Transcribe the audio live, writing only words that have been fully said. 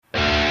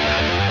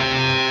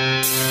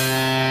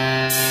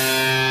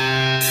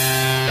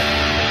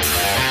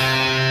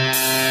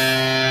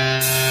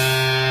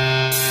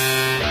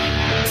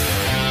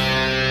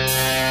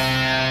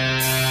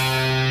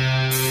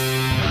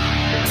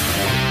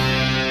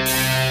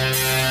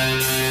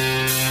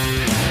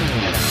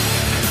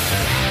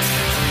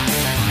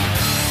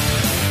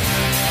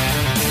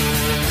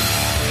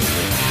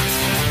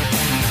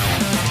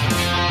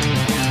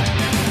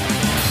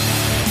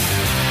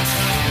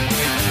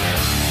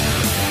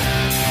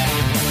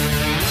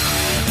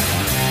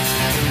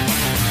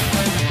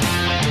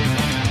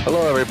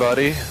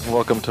everybody.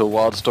 Welcome to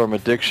Wildstorm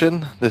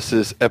Addiction. This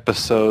is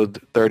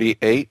episode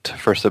 38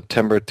 for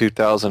September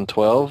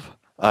 2012.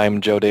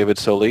 I'm Joe David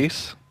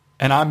Solis.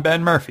 And I'm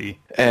Ben Murphy.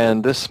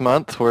 And this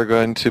month we're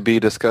going to be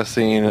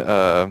discussing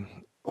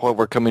what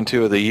we're coming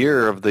to of the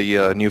year of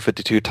the new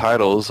 52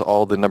 titles,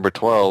 all the number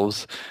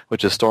 12s,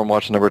 which is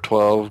Stormwatch number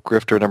 12,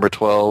 Grifter number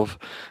 12,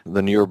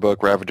 the newer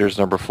book Ravagers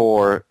number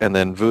 4, and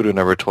then Voodoo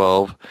number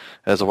 12,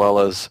 as well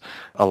as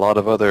a lot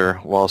of other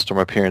Wildstorm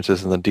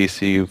appearances in the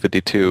DCU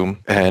 52.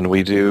 And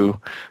we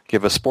do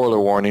give a spoiler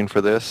warning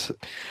for this.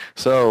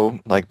 So,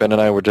 like Ben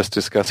and I were just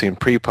discussing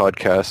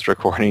pre-podcast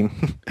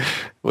recording,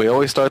 we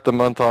always start the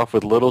month off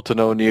with little to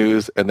no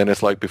news, and then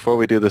it's like before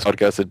we do this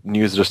podcast, the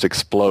news just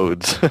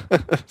explodes.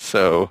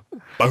 So,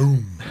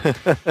 boom.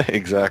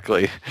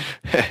 Exactly.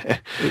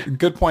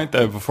 Good point,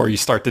 though, before you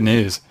start the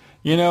news.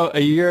 You know, a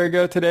year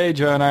ago today,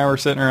 Joe and I were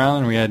sitting around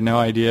and we had no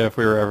idea if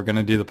we were ever going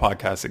to do the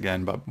podcast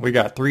again, but we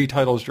got 3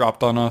 titles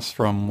dropped on us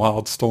from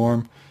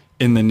Wildstorm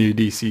in the new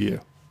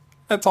DCU.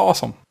 That's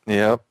awesome.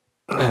 Yep,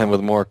 and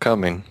with more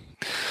coming.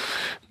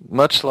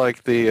 Much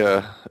like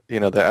the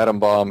Atom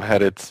Bomb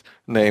had its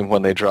name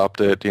when they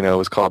dropped it, it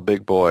was called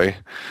Big Boy.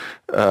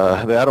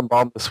 The Atom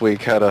Bomb this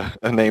week had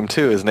a name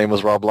too. His name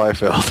was Rob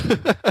Liefeld.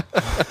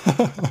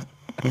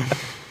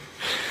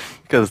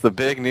 Because the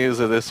big news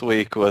of this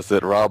week was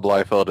that Rob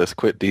Liefeld has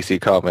quit DC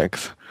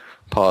Comics.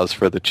 Pause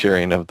for the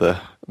cheering of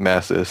the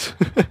masses.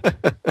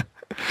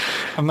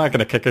 I'm not going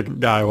to kick a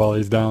guy while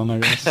he's down, I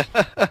guess.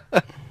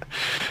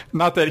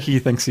 Not that he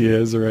thinks he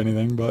is or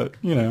anything, but,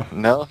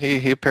 No,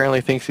 he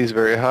apparently thinks he's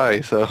very high,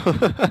 so.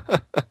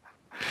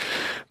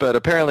 But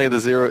apparently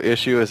the Zero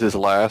issue is his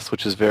last,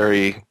 which is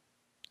very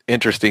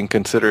interesting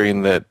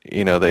considering that,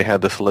 they had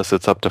the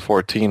solicits up to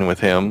 14 with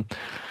him.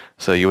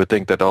 So you would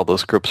think that all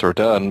those scripts were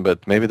done,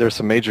 but maybe there's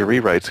some major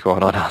rewrites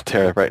going on out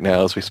there right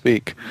now as we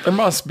speak. There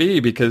must be,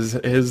 because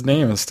his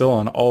name is still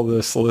on all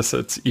the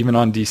solicits, even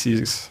on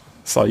DC's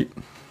site.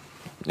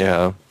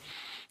 Yeah.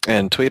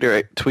 And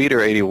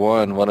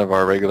Tweeter81, one of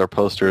our regular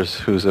posters,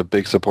 who's a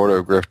big supporter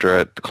of Grifter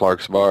at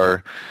Clark's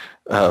Bar,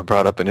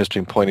 brought up an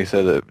interesting point. He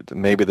said that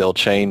maybe they'll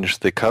change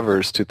the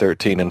covers to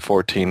 13 and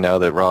 14 now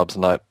that Rob's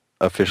not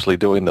officially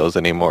doing those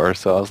anymore.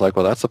 So I was like,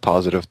 well, that's a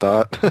positive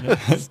thought.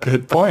 Yeah,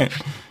 good point.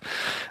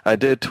 I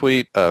did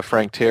tweet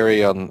Frank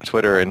Terry on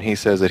Twitter, and he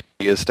says that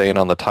he is staying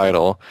on the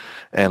title.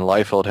 And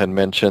Liefeld had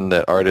mentioned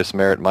that artist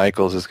Merritt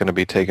Michaels is going to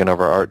be taking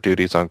over art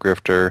duties on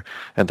Grifter,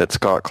 and that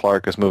Scott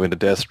Clark is moving to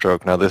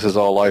Deathstroke. Now, this is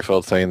all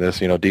Liefeld saying this.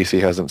 DC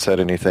hasn't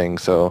said anything,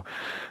 so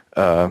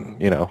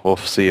we'll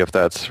see if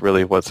that's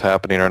really what's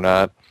happening or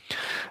not.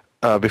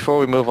 Before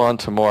we move on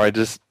to more,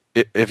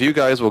 if you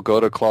guys will go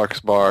to Clark's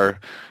Bar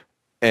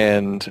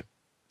and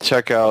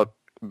check out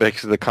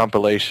basically the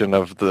compilation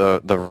of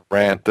the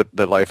rant that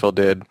Liefeld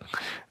did.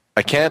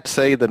 I can't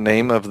say the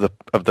name of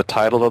the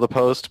title of the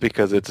post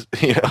because it's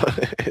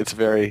it's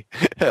very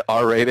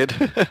R-rated,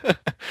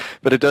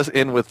 but it does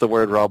end with the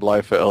word Rob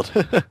Liefeld,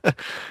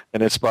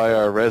 and it's by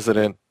our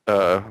resident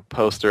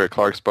poster at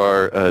Clark's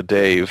Bar,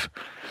 Dave.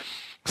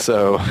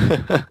 So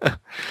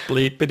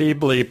bleepity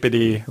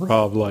bleepity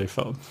Rob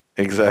Liefeld.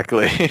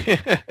 Exactly,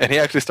 and he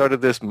actually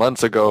started this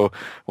months ago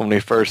when they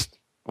first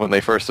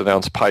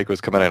announced Pike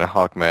was coming in a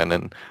Hawkman,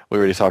 and we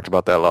already talked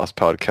about that last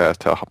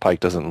podcast, how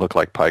Pike doesn't look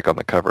like Pike on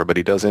the cover, but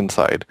he does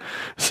inside.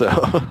 So,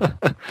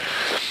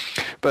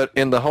 but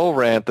in the whole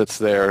rant that's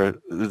there,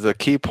 the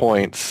key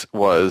points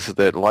was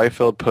that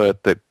Liefeld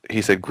put that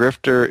he said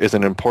Grifter is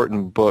an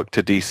important book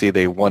to DC.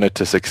 They want it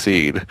to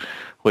succeed,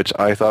 which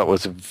I thought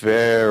was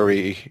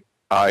very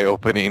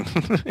eye-opening,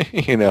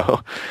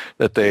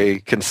 that they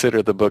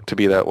consider the book to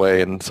be that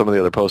way. And some of the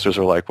other posters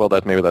were like, well,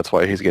 maybe that's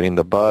why he's getting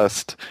the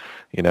bust.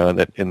 And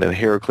that in the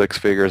HeroClix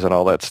figures and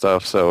all that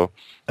stuff. So,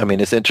 I mean,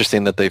 it's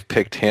interesting that they've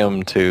picked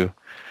him to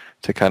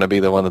kind of be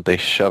the one that they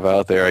shove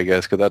out there, I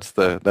guess, because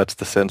that's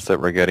the sense that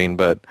we're getting.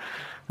 But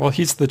well,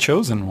 he's the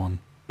chosen one.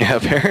 Yeah,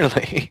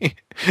 apparently.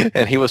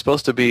 And he was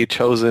supposed to be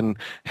chosen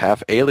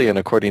half alien,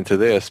 according to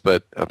this,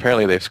 but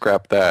apparently they've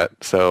scrapped that.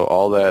 So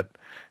all that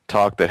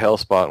talk that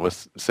Hellspawn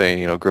was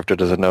saying, Grifter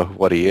doesn't know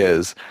what he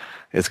is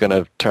going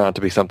to turn out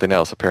to be something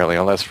else, apparently,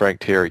 unless Frank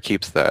Terry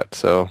keeps that.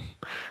 So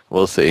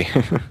we'll see.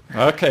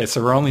 Okay,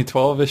 so we're only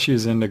 12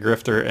 issues into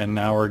Grifter, and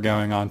now we're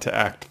going on to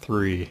Act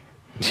 3.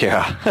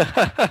 Yeah.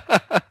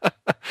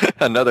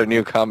 Another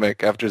new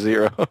comic after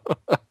Zero.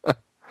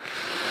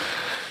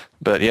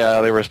 But yeah,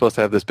 they were supposed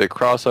to have this big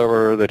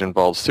crossover that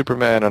involved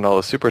Superman and all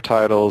the super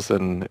titles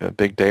and a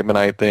big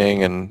Damonite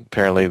thing, and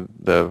apparently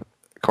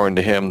according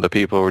to him, the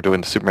people who were doing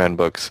the Superman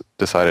books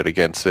decided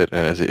against it.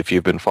 And if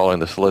you've been following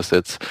the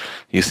solicits,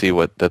 you see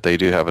that they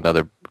do have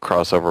another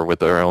crossover with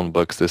their own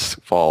books this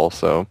fall.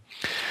 So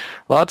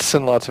lots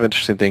and lots of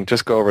interesting things.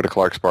 Just go over to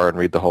Clark's Bar and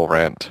read the whole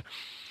rant.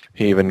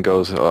 He even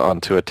goes on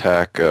to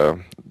attack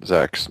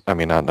Zack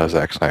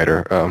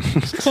Snyder,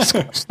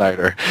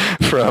 Snyder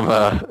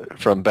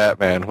from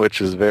Batman,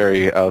 which is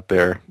very out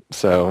there.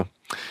 So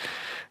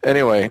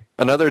anyway,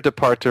 another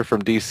departure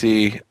from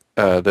DC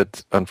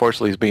that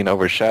unfortunately is being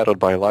overshadowed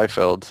by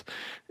Liefeld's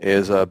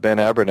is Ben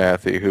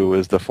Abernathy, who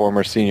was the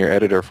former senior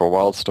editor for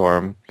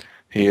Wildstorm.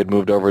 He had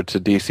moved over to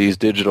DC's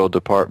digital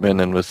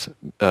department and was,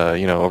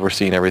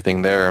 overseeing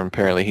everything there. And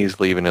apparently he's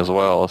leaving as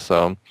well.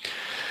 So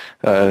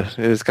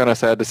it's kind of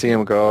sad to see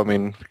him go. I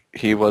mean,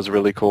 he was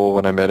really cool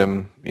when I met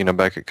him,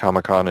 back at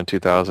Comic-Con in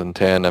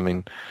 2010. I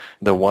mean,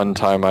 the one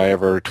time I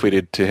ever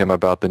tweeted to him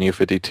about the New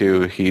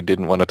 52, he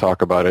didn't want to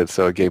talk about it,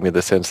 so it gave me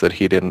the sense that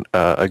he didn't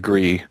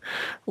agree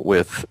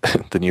with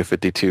the New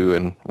 52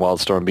 and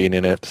Wildstorm being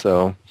in it.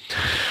 So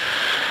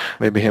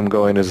maybe him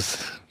going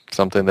is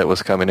something that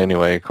was coming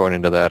anyway,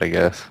 according to that, I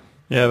guess.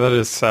 Yeah, that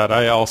is sad.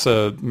 I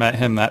also met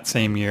him that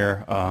same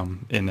year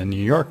in the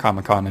New York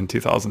Comic-Con in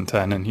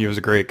 2010, and he was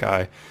a great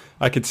guy.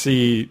 I could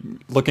see,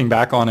 looking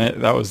back on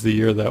it, that was the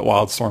year that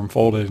Wildstorm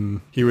folded,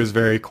 and he was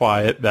very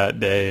quiet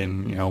that day,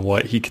 and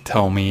what he could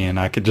tell me, and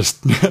I could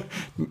just,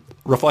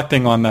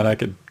 reflecting on that, I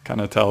could kind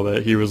of tell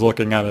that he was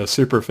looking at a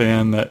super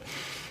fan that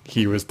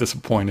he was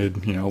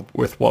disappointed,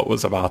 with what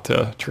was about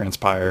to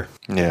transpire.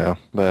 Yeah,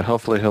 but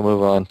hopefully he'll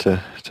move on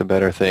to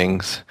better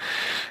things.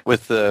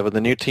 With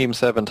the new Team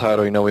 7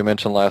 title, we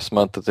mentioned last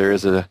month that there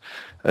is a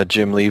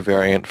Jim Lee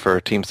variant for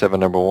Team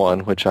 7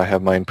 #1, which I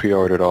have mine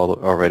pre-ordered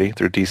already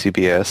through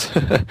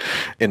DCBS.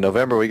 In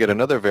November, we get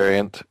another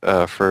variant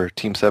for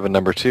Team 7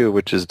 #2,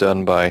 which is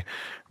done by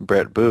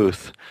Brett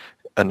Booth.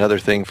 Another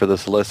thing for the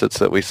solicits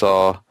that we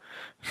saw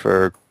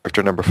for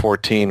Grifter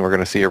 #14, we're going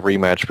to see a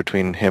rematch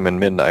between him and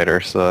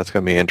Midnighter, so that's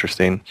going to be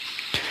interesting.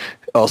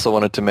 Also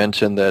wanted to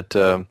mention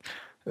that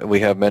we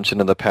have mentioned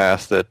in the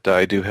past that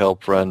I do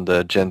help run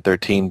the Gen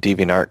 13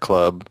 DeviantArt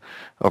Club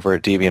over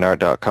at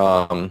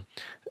deviantart.com.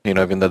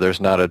 Even though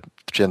there's not a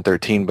Gen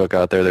 13 book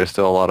out there, there's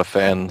still a lot of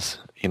fans,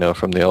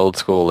 from the old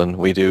school, and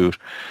we do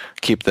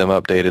keep them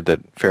updated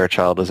that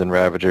Fairchild is in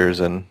Ravagers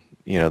and,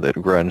 that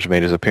Grunge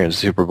made his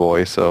appearance in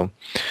Superboy. So,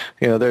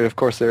 they're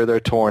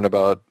torn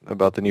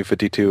about the New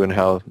 52 and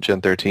how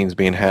Gen 13 is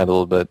being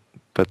handled, but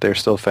they're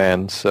still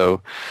fans.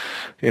 So,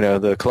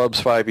 the club's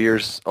 5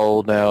 years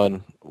old now,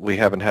 and we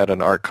haven't had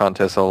an art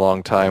contest in a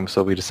long time,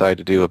 so we decided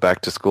to do a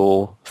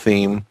back-to-school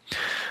theme.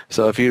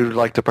 So if you'd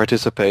like to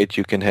participate,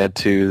 you can head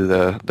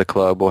to the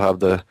club. We'll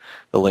have the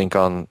link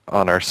on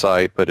our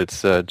site, but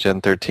it's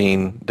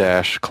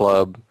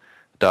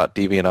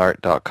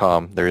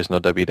gen13-club.deviantart.com. There is no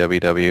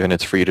www, and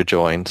it's free to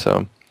join.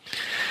 So,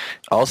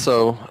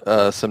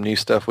 also, some new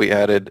stuff we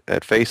added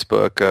at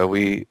Facebook.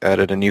 We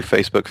added a new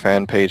Facebook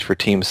fan page for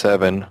Team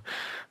 7,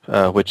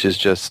 which is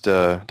just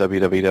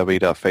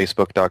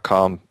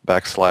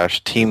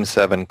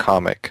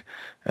www.facebook.com/Team7Comic.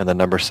 And the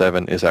number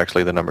 7 is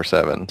actually the number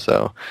 7.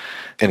 So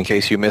in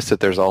case you missed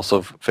it, there's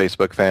also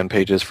Facebook fan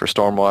pages for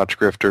Stormwatch,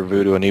 Grifter,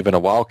 Voodoo, and even a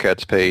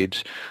Wildcats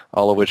page,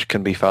 all of which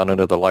can be found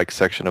under the like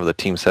section of the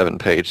Team 7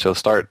 page. So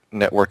start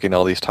networking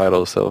all these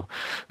titles, so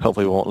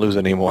hopefully we won't lose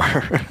any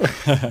more.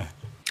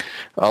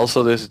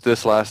 Also,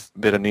 this last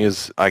bit of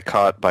news I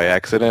caught by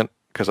accident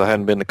because I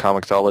hadn't been to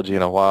Comixology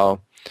in a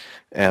while.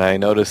 And I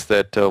noticed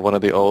that one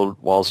of the old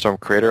Wildstorm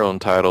creator-owned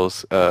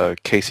titles,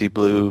 Casey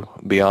Blue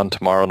Beyond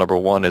Tomorrow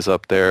 #1, is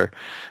up there.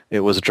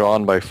 It was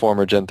drawn by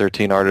former Gen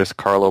 13 artist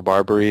Carlo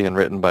Barberi and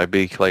written by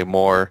B. Clay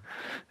Moore.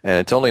 And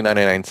it's only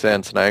 99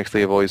 cents, and I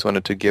actually have always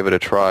wanted to give it a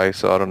try,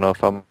 so I don't know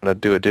if I'm going to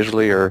do it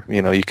digitally or,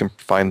 you can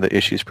find the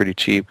issues pretty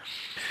cheap.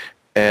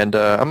 And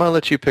I'm going to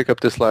let you pick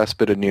up this last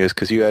bit of news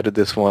because you added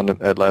this one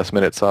at last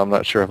minute, so I'm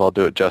not sure if I'll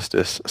do it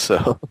justice.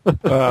 So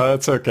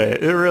that's okay.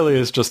 It really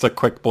is just a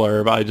quick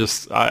blurb. I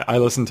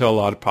listen to a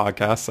lot of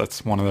podcasts.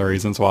 That's one of the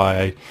reasons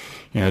why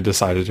I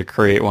decided to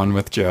create one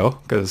with Joe,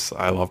 because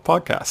I love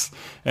podcasts.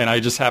 And I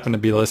just happened to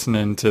be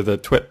listening to the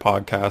Twit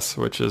podcast,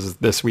 which is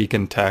This Week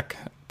in Tech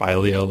by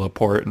Leo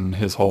Laporte and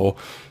his whole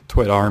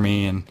Twit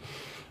army and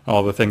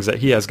all the things that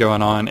he has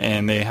going on,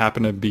 and they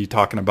happen to be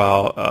talking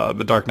about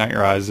The Dark Knight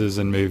Rises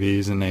and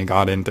movies, and they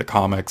got into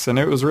comics, and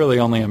it was really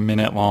only a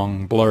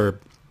minute-long blurb.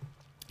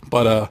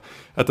 But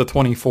at the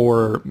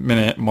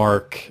 24-minute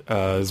mark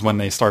is when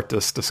they start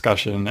this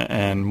discussion,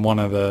 and one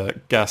of the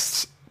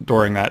guests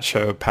during that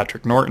show,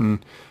 Patrick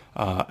Norton,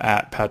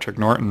 at Patrick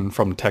Norton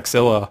from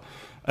Texilla,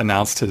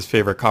 announced his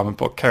favorite comic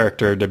book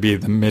character to be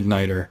the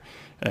Midnighter.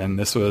 And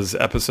this was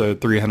episode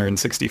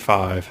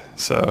 365,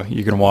 so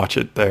you can watch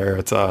it there.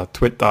 It's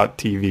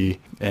twit.tv,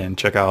 and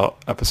check out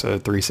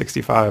episode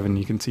 365, and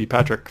you can see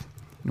Patrick.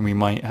 And we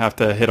might have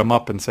to hit him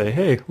up and say,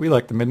 hey, we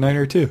like the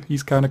Midnighter too.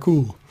 He's kind of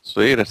cool.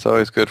 Sweet. It's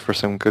always good for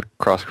some good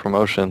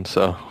cross-promotion,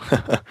 so...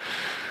 But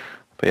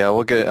yeah,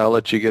 I'll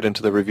let you get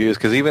into the reviews,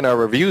 because even our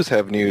reviews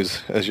have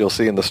news, as you'll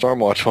see in the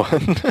Stormwatch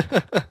one.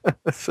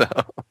 So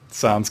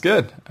sounds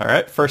good. All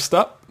right, first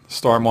up,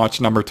 Stormwatch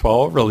number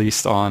 12,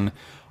 released on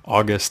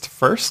August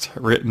 1st,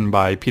 written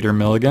by Peter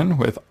Milligan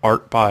with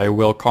art by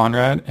Will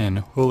Conrad and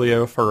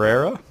Julio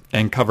Ferreira,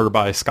 and cover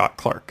by Scott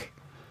Clark.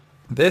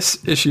 This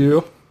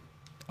issue,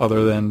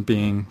 other than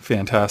being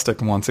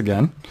fantastic once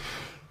again,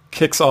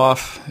 kicks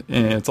off,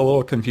 and it's a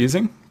little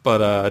confusing,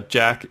 but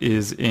Jack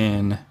is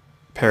in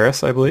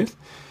Paris, I believe,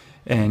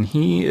 and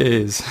he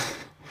is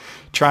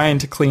trying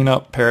to clean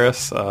up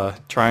Paris,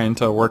 trying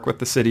to work with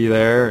the city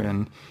there,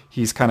 and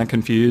he's kind of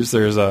confused.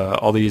 There's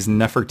all these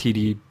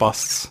Nefertiti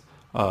busts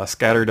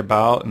scattered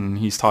about, and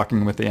he's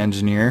talking with the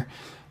engineer,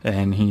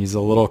 and he's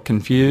a little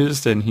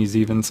confused, and he's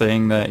even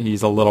saying that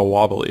he's a little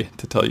wobbly,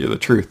 to tell you the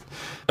truth.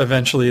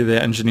 Eventually, the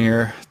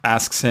engineer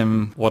asks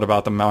him, what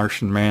about the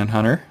Martian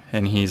Manhunter?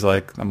 And he's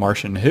like, the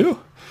Martian who?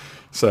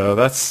 So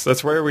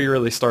that's where we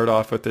really start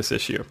off with this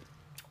issue.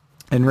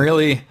 And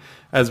really,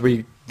 as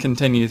we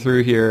continue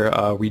through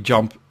here, we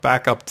jump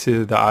back up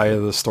to the Eye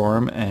of the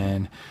Storm,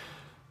 and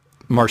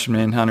Martian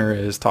Manhunter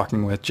is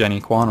talking with Jenny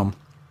Quantum.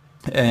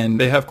 And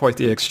they have quite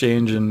the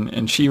exchange,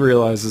 and she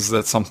realizes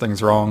that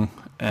something's wrong,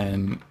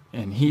 and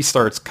he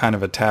starts kind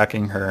of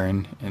attacking her,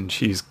 and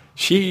she's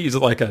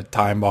like a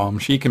time bomb.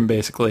 She can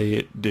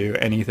basically do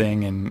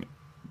anything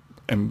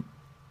and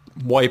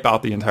wipe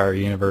out the entire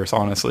universe,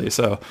 honestly.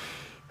 So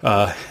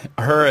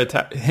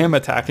him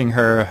attacking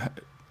her,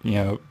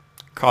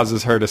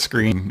 causes her to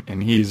scream,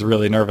 and he's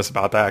really nervous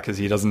about that because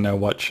he doesn't know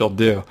what she'll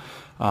do.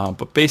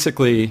 But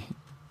basically,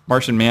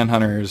 Martian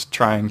Manhunter is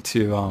trying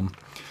to,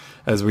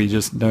 as we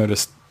just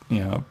noticed,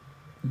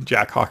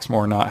 Jack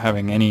Hawksmoor not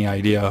having any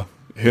idea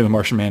who the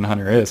Martian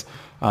Manhunter is.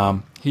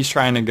 He's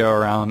trying to go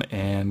around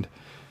and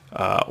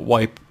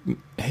wipe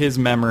his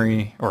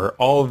memory, or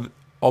all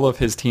of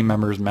his team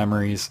members'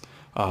 memories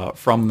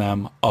from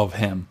them of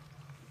him.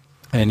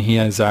 And he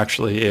is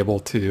actually able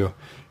to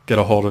get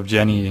a hold of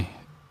Jenny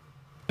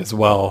as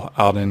well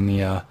out in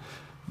the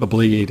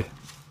bleed,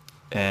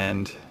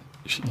 and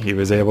he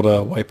was able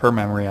to wipe her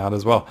memory out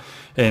as well.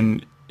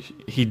 And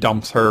he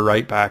dumps her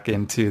right back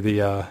into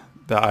the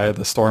Eye of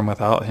the Storm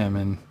without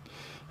him,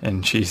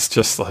 and she's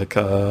just like,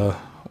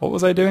 what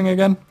was I doing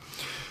again?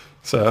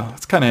 So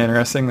it's kind of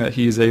interesting that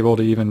he's able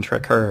to even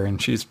trick her,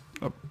 and she's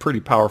a pretty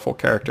powerful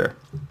character.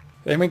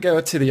 Then we go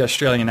to the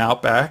Australian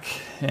outback,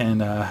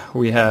 and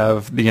we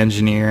have the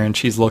engineer, and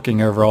she's looking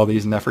over all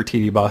these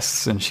Nefertiti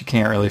busts, and she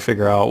can't really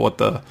figure out what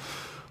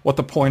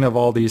the point of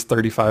all these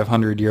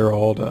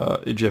 3,500-year-old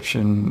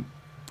Egyptian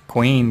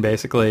queen,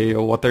 basically,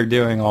 what they're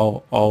doing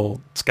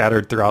all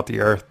scattered throughout the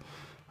earth.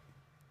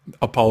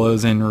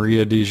 Apollo's in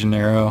Rio de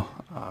Janeiro,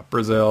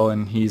 Brazil,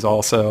 and he's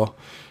also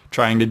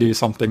trying to do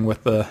something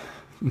with the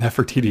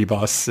Nefertiti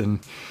busts,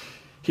 and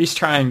he's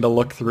trying to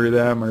look through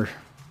them, or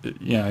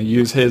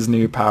use his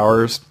new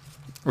powers,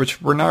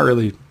 which we're not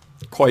really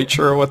quite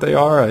sure what they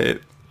are.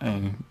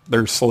 And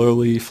they're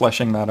slowly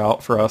fleshing that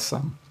out for us,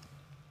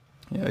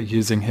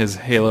 using his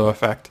halo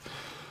effect.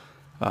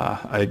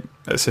 I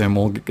assume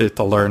we'll get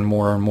to learn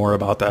more and more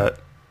about that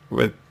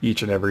with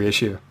each and every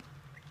issue.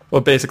 Well,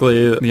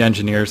 basically, the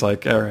engineer's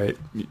like, all right,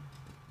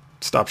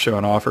 stop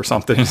showing off or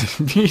something.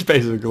 He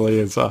basically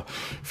is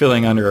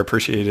feeling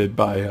underappreciated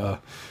by,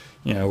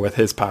 with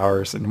his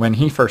powers. And when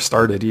he first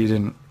started, he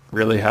didn't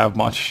really have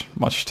much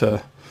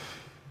to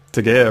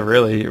give.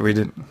 Really, we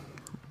didn't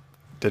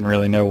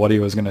really know what he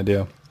was going to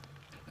do.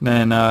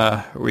 And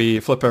then we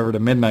flip over to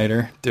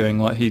Midnighter doing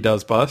what he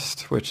does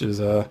best, which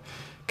is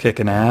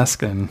kicking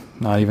ass and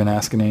not even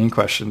asking any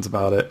questions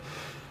about it.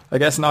 I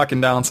guess knocking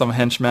down some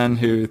henchmen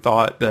who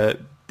thought that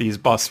these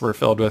busts were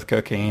filled with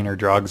cocaine or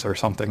drugs or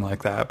something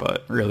like that,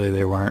 but really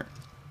they weren't.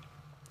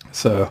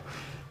 So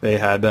they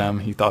had them.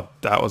 He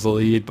thought that was a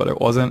lead, but it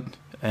wasn't.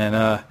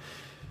 And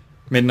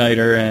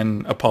Midnighter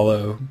and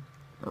Apollo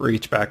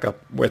reach back up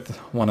with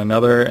one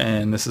another,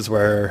 and this is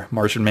where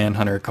Martian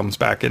Manhunter comes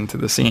back into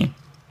the scene.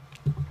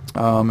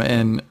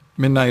 And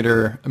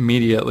Midnighter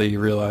immediately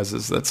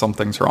realizes that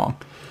something's wrong.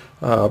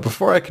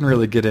 Before I can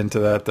really get into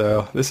that,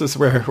 though, this is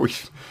where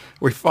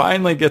we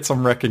finally get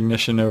some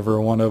recognition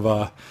over one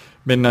of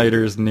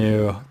Midnighter's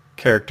new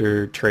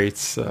character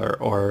traits,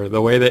 or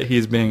the way that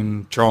he's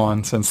being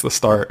drawn since the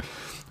start,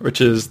 which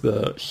is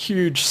the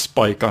huge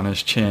spike on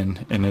his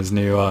chin in his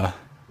new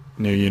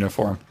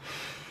uniform.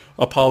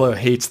 Apollo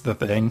hates the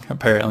thing.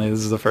 Apparently, this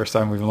is the first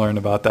time we've learned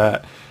about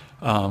that.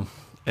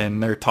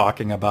 And they're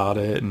talking about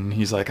it, and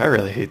he's like, I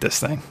really hate this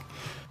thing.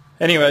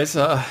 Anyways,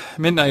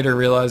 Midnighter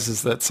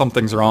realizes that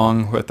something's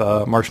wrong with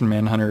Martian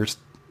Manhunter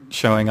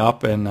showing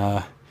up,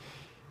 and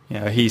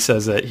he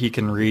says that he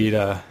can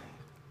read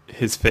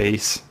his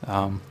face.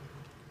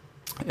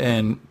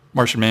 And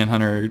Martian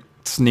Manhunter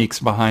sneaks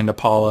behind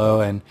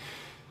Apollo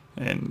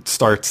and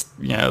starts,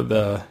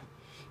 the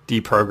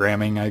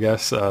deprogramming, I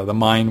guess, the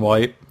mind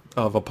wipe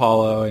of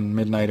Apollo, and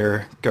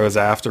Midnighter goes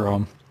after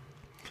him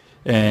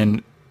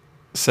and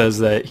says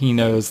that he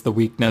knows the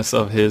weakness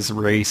of his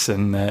race,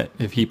 and that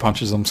if he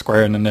punches him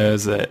square in the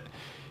nose, that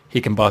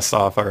he can bust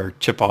off or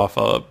chip off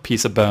a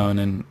piece of bone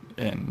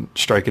and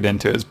strike it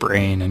into his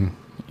brain and,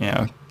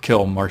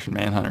 kill Martian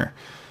Manhunter.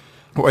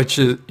 Which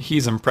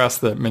he's impressed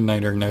that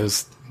Midnighter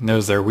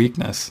knows their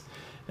weakness,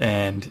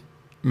 and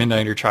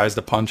Midnighter tries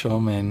to punch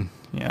him, and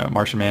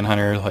Martian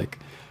Manhunter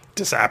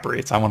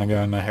disapparates. I want to go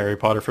into Harry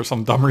Potter for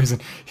some dumb reason.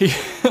 He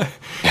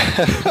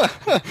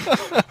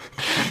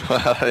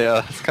Wow,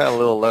 yeah, it's kind of a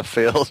little left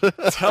field.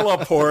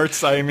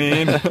 teleports, I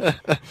mean, and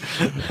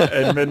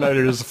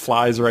Midnighter just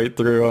flies right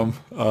through him.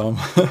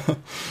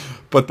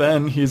 But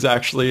then he's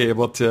actually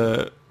able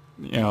to,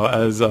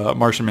 as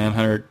Martian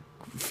Manhunter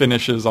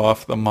finishes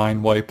off the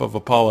mind wipe of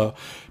Apollo,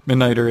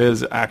 Midnighter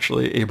is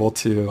actually able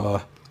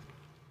to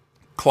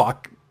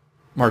clock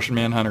Martian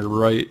Manhunter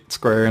right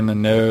square in the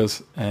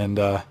nose and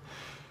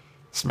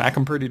smack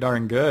him pretty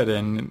darn good.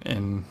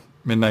 And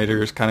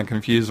Midnighter is kind of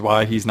confused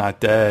why he's not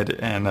dead.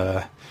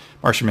 And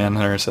Martian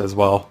Manhunter says,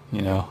 well,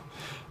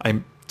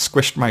 I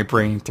squished my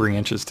brain 3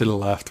 inches to the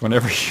left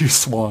whenever you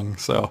swung.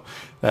 So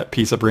that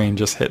piece of brain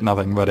just hit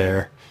nothing but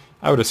air.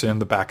 I would assume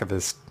the back of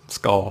his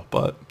skull,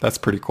 but that's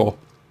pretty cool.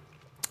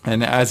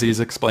 And as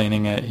he's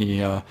explaining it, he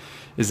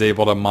is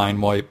able to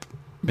mind wipe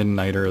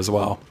Midnighter as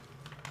well.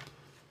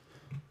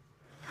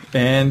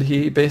 And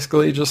he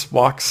basically just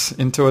walks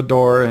into a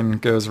door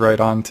and goes right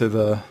onto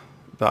the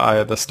eye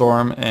of the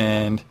storm.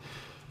 And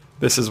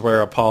this is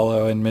where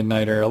Apollo and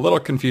Midnighter are a little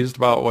confused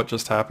about what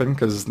just happened,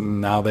 because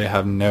now they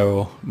have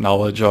no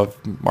knowledge of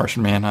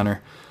Martian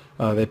Manhunter.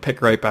 They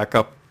pick right back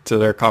up to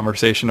their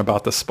conversation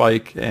about the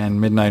spike, and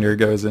Midnighter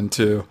goes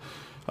into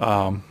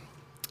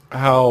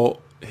how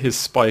his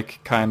spike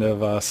kind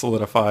of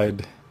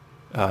solidified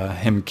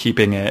him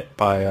keeping it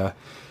by,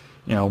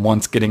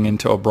 once getting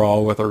into a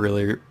brawl with a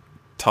really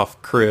tough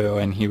crew,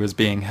 and he was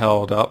being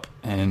held up,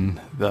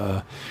 and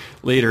the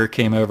leader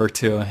came over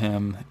to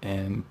him,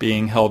 and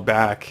being held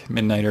back,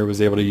 Midnighter was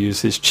able to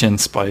use his chin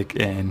spike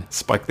and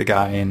spike the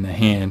guy in the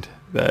hand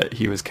that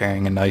he was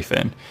carrying a knife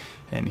in,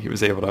 and he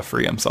was able to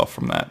free himself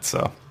from that.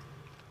 So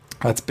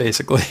that's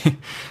basically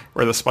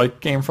where the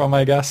spike came from,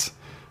 I guess.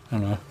 I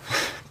don't know.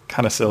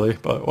 Kind of silly,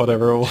 but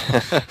whatever.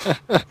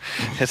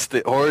 It's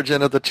the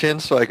origin of the chin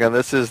spike, and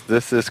this is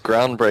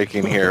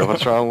groundbreaking here.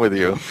 What's wrong with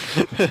you?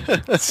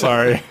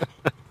 Sorry.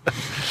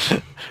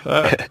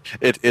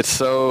 It's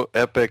so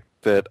epic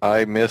that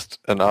I missed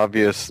an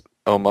obvious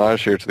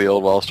homage here to the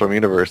old Wildstorm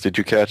universe. Did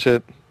you catch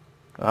it?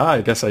 I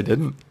guess I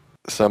didn't.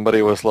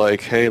 Somebody was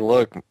like, "Hey,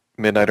 look,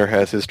 Midnighter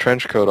has his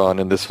trench coat on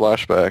in this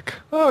flashback."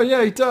 Oh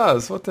yeah, he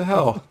does. What the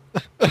hell?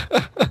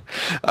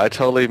 I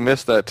totally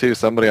missed that too.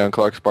 Somebody on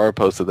Clark's Bar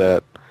posted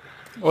that.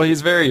 Well,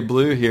 he's very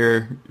blue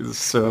here,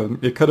 so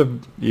it could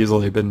have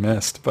easily been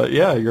missed. But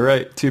yeah, you're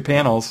right. 2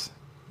 panels,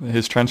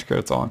 his trench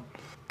coat's on.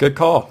 Good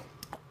call.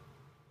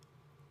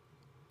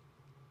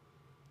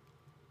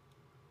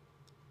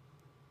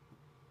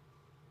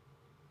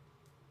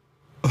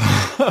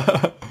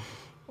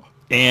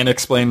 And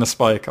explain the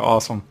spike.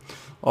 Awesome.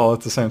 All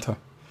at the same time.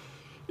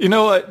 You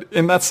know what?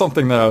 And that's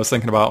something that I was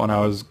thinking about when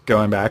I was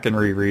going back and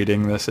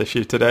rereading this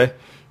issue today,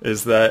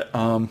 is that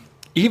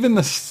even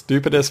the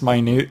stupidest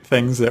minute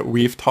things that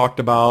we've talked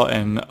about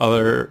and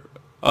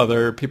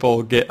other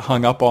people get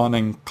hung up on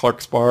in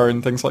Clark's Bar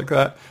and things like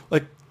that,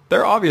 like,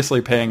 they're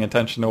obviously paying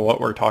attention to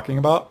what we're talking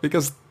about,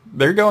 because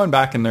they're going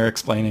back and they're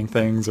explaining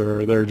things,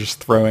 or they're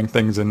just throwing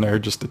things in there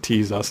just to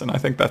tease us. And I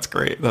think that's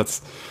great. That's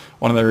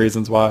one of the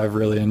reasons why I've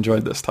really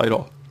enjoyed this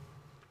title.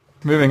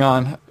 Moving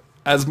on.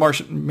 As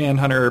Martian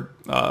Manhunter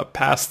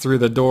passed through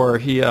the door,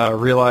 he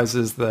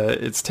realizes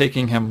that it's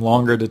taking him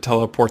longer to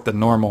teleport than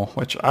normal,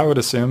 which I would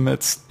assume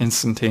it's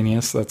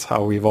instantaneous. That's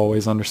how we've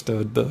always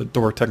understood the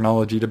door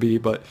technology to be.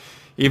 But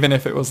even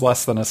if it was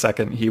less than a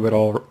second, he would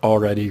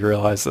already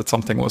realize that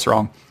something was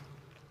wrong.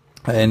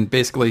 And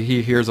basically,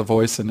 he hears a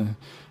voice, and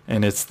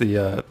it's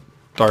the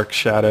Dark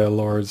Shadow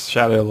Lords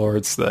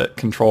that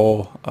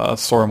control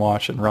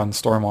Stormwatch and run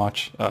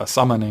Stormwatch,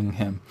 summoning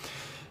him.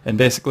 And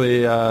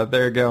basically,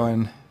 they're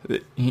going.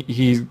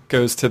 He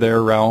goes to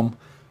their realm,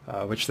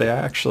 which they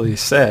actually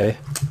say.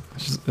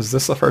 Is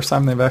this the first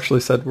time they've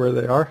actually said where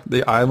they are?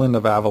 The island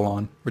of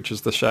Avalon, which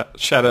is the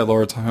Shadow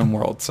Lord's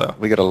homeworld. So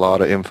we get a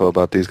lot of info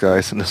about these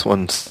guys in this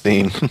one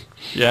scene.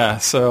 Yeah.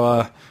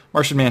 So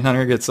Martian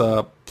Manhunter gets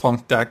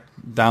plunked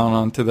down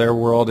onto their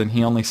world, and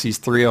he only sees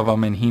 3 of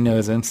them, and he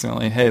knows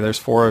instantly, hey, there's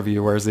 4 of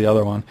you. Where's the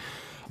other one?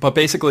 But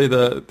basically,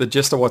 the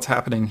gist of what's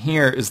happening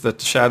here is that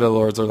the Shadow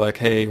Lords are like,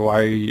 hey,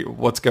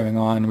 what's going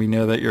on? We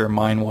know that you're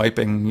mind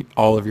wiping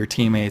all of your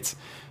teammates.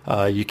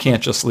 You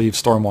can't just leave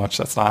Stormwatch.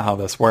 That's not how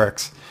this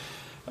works.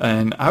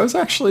 And I was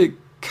actually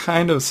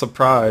kind of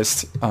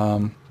surprised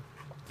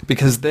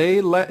because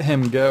they let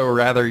him go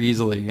rather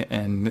easily.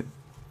 And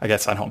I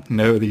guess I don't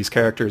know these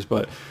characters,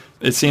 but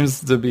it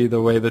seems to be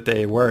the way that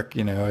they work.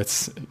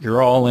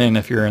 You're all in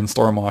if you're in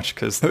Stormwatch,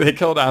 because they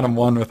killed Adam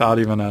 1 without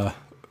even a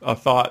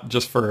thought,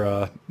 just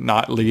for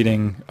not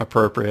leading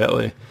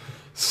appropriately.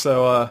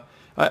 So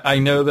I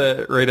know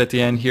that right at the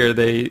end here,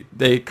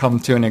 they come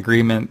to an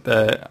agreement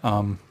that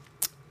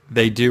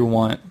they do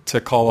want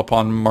to call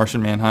upon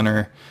Martian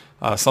Manhunter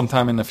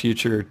sometime in the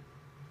future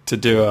to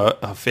do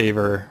a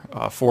favor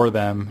for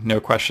them, no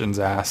questions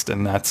asked,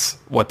 and that's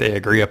what they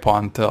agree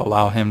upon, to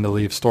allow him to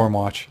leave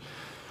Stormwatch.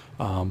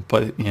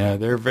 But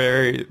they're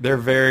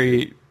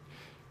very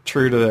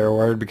true to their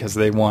word, because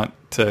they want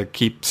to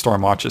keep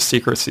Stormwatch's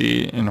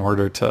secrecy in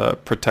order to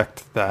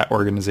protect that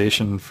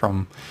organization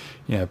from,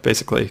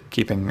 basically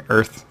keeping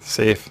Earth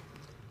safe.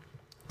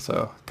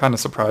 So, kind of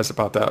surprised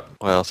about that.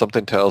 Well,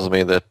 something tells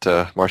me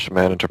that Martian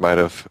Manhunter might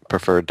have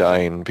preferred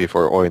dying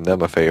before owing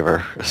them a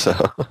favor. So,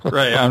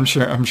 right, I'm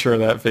sure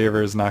that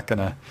favor is not going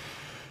to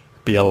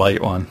be a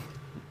light one.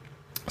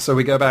 So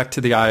we go back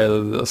to the Eye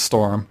of the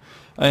Storm.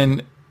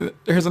 And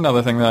here's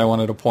another thing that I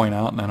wanted to point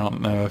out, and I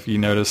don't know if you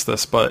noticed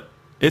this, but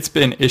it's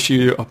been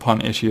issue upon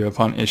issue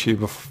upon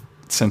issue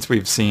since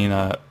we've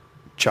seen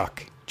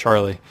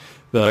Charlie,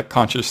 the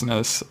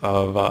consciousness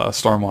of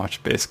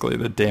Stormwatch, basically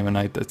the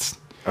Daemonite that's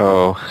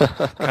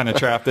kind of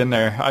trapped in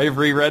there. I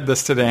reread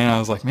this today, and I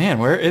was like, man,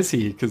 where is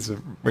he? Because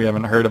we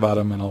haven't heard about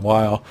him in a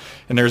while,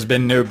 and there's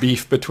been no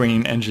beef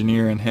between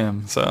Engineer and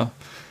him, so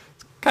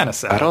it's kind of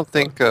sad. I don't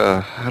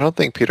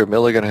think Peter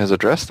Milligan has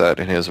addressed that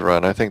in his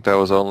run. I think that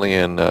was only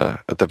in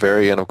at the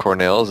very end of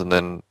Cornell's, and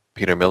then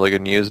Peter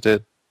Milligan used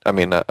it. I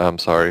mean, I'm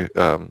sorry,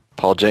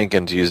 Paul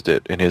Jenkins used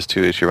it in his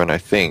 2-issue run, I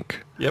think.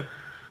 Yep,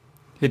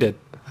 he did.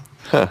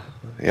 Huh.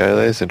 Yeah,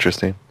 that is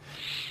interesting.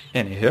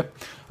 Anywho,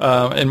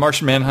 and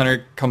Martian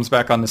Manhunter comes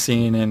back on the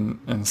scene and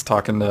is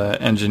talking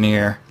to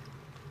Engineer.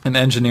 And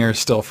Engineer is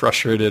still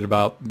frustrated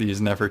about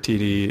these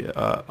Nefertiti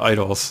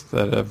idols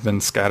that have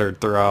been scattered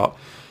throughout.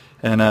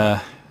 And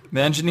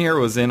the Engineer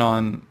was in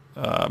on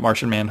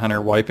Martian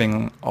Manhunter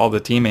wiping all the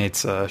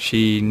teammates.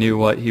 She knew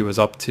what he was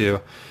up to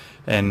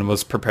and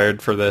was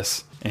prepared for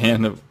this,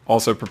 and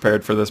also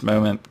prepared for this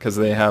moment because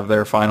they have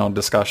their final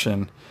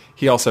discussion.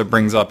 He also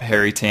brings up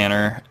Harry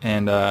Tanner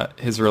and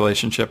his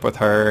relationship with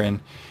her, and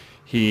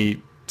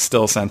he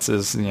still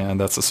senses,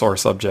 that's a sore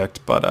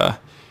subject, but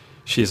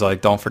she's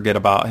like, don't forget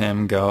about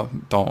him,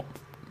 don't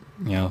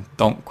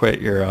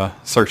quit your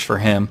search for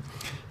him.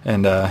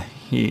 And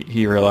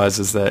he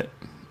realizes that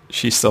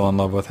she's still in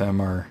love with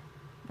him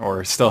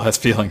or still has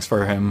feelings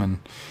for him, and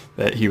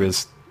that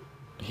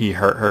he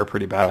hurt her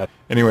pretty bad.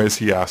 Anyways,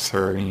 he asks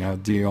her,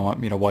 do you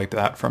want me to wipe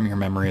that from your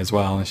memory as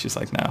well? And she's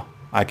like, no,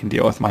 I can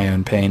deal with my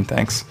own pain,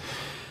 thanks.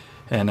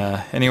 And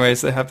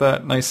anyways, they have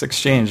that nice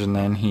exchange, and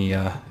then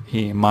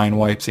he mind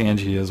wipes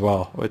Angie as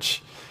well,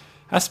 which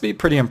has to be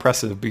pretty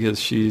impressive because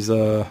she's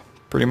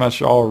pretty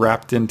much all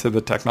wrapped into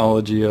the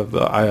technology of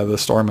the Eye of the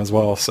Storm as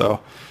well. So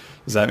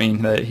does that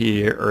mean that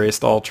he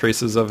erased all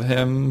traces of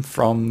him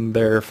from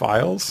their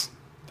files?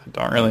 I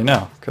don't really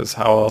know, because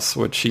how else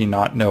would she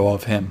not know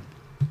of him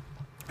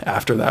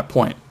after that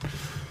point?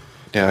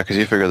 Yeah, because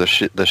you figure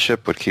the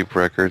ship would keep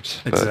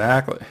records.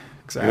 Exactly.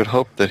 You would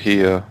hope that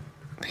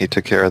he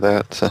took care of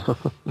that. So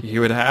he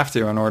would have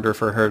to in order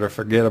for her to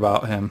forget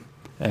about him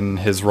and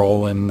his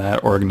role in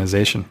that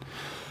organization.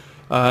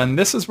 And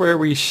this is where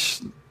we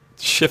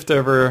shift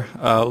over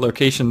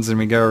locations, and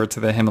we go over to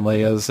the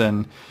Himalayas,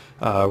 and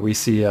we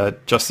see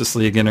Justice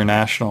League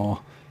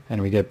International,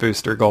 and we get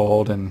Booster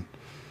Gold, and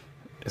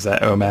is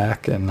that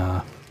OMAC,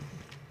 and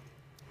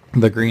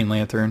the Green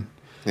Lantern.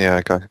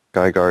 Yeah,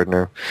 Guy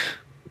Gardner.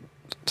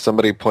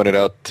 Somebody pointed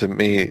out to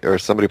me, or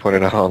somebody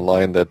pointed out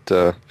online that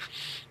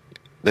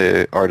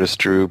the artist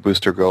drew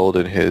Booster Gold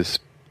in his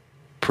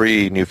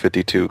pre-New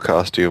 52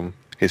 costume.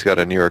 He's got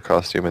a newer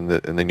costume in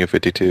the New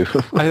 52.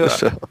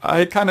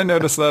 I kind of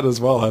noticed that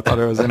as well. I thought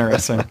it was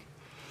interesting.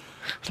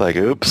 It's like,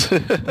 oops.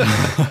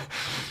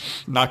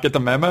 Not get the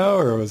memo,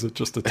 or was it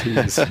just a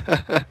tease?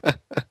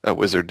 A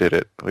wizard did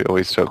it. We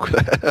always joke with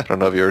that. I don't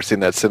know if you've ever seen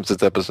that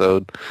Simpsons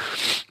episode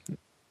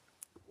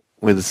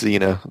with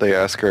Xena. They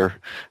ask her,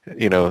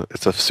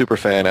 it's a super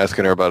fan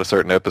asking her about a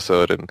certain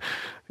episode, and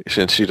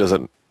since she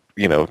doesn't,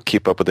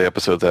 keep up with the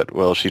episodes that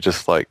well, she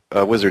just like,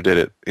 a wizard did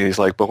it. And he's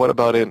like, but what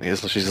about it? And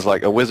she's just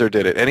like, a wizard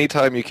did it.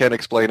 Anytime you can't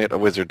explain it, a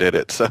wizard did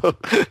it. So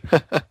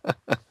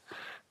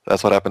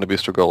that's what happened to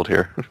Booster Gold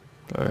here.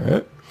 All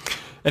right.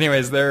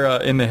 Anyways,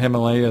 they're in the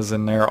Himalayas,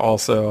 and they're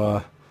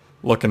also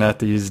looking at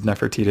these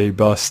Nefertiti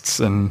busts,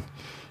 and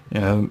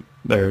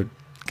they're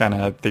kind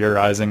of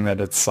theorizing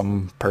that it's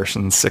some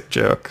person's sick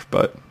joke,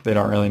 but they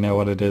don't really know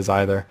what it is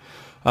either.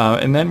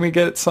 And then we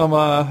get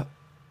some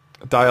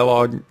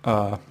dialogue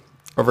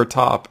over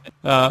top,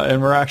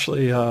 and we're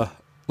actually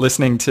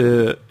listening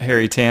to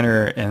Harry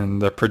Tanner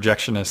and the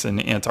projectionist in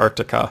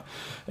Antarctica,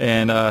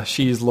 and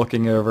she's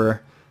looking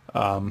over.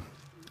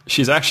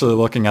 She's actually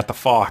looking at the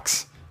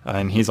fox,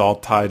 and he's all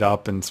tied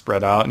up and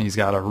spread out, and he's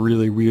got a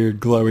really weird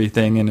glowy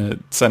thing in the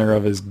center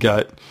of his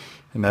gut,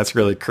 and that's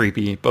really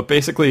creepy. But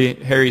basically,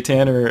 Harry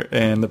Tanner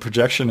and the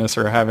projectionist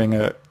are having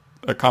a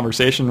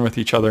conversation with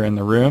each other in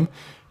the room,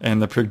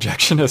 and the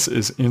projectionist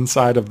is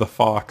inside of the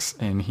fox,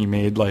 and he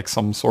made like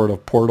some sort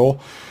of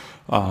portal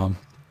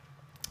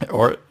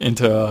or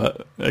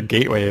into a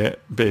gateway,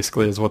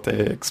 basically is what they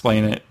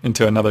explain it,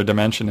 into another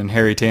dimension, and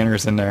Harry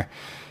Tanner's in there.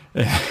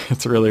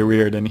 It's really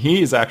weird, and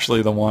he's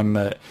actually the one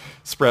that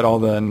spread all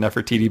the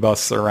Nefertiti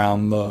busts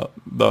around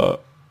the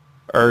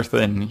Earth,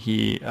 and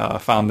he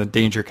found the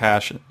danger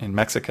cache in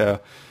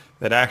Mexico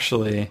that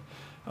actually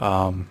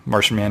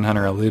Martian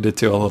Manhunter alluded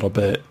to a little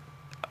bit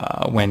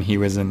when he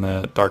was in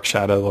the Dark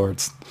Shadow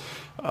Lords,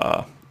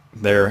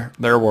 their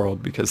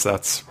world, because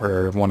that's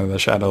where one of the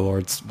Shadow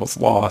Lords was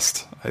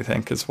lost, I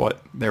think is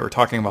what they were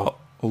talking about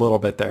a little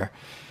bit there.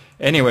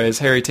 Anyways,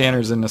 Harry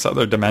Tanner's in this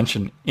other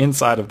dimension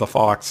inside of the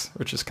fox,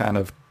 which is kind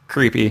of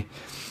creepy.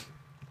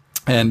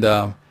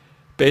 And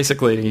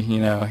basically,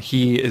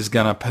 he is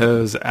going to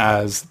pose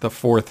as the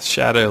fourth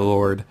Shadow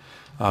Lord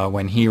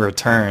when he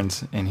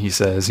returns. And he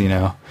says,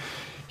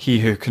 he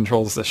who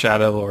controls the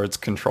Shadow Lords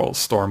controls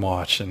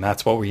Stormwatch, and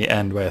that's what we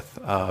end with,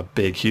 a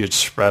big, huge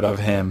spread of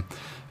him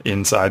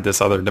inside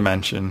this other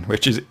dimension,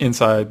 which is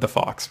inside the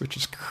Fox, which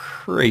is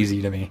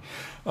crazy to me.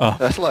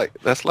 That's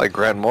like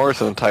Grant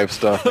Morrison type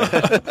stuff.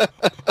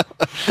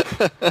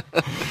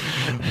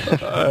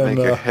 Make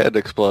your head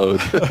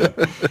explode.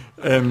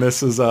 And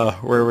this is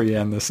where we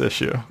end this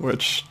issue,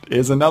 which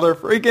is another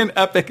freaking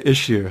epic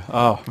issue.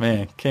 Oh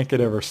man, can't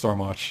get over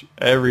Stormwatch.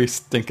 Every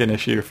stinking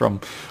issue from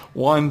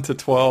 1 to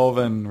 12,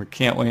 and we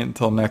can't wait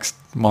until next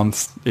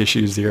month's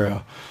issue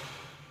 0.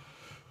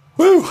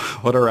 Woo!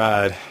 What a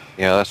ride.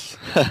 Yeah,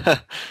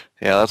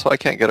 that's why I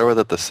can't get over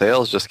that the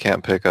sales just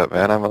can't pick up,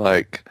 man. I'm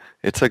like,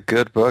 it's a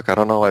good book. I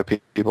don't know why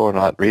people are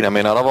not reading. I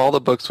mean, out of all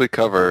the books we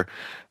cover,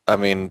 I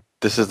mean,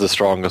 this is the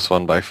strongest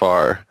one by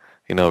far.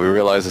 You know, we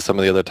realize that some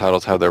of the other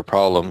titles have their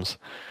problems,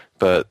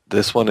 but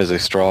this one is a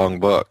strong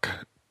book.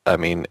 I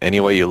mean, any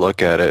way you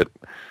look at it,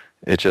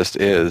 it just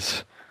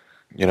is.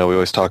 You know, we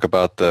always talk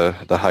about the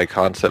high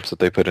concepts that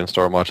they put in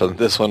Stormwatch, and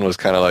this one was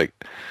kind of like,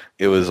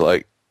 it was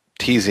like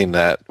teasing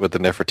that with the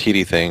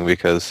Nefertiti thing,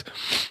 because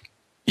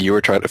you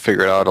were trying to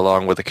figure it out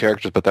along with the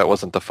characters, but that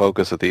wasn't the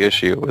focus of the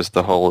issue. It was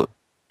the whole,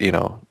 you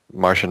know,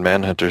 Martian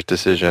Manhunter's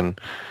decision.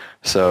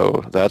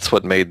 So that's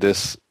what made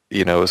this,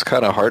 you know, it was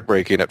kind of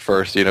heartbreaking at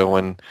first, you know,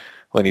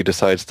 when he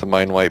decides to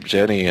mind wipe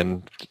Jenny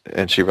and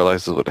she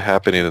realizes what's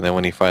happening, and then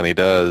when he finally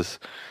does,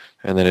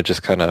 and then it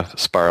just kind of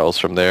spirals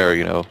from there,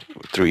 you know,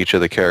 through each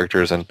of the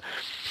characters. And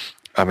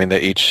I mean,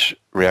 they each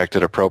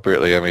reacted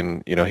appropriately. I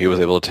mean, you know, he was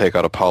able to take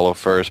out Apollo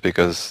first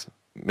because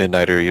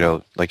Midnighter, you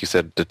know, like you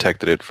said,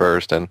 detected it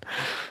first. And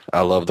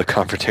I love the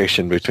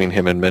confrontation between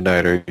him and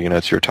Midnighter, you know,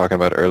 as you were talking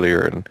about earlier.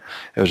 And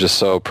it was just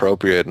so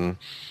appropriate. And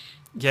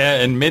yeah,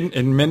 and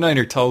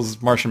Midnighter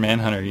tells Martian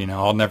Manhunter, you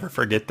know, I'll never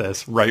forget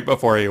this, right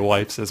before he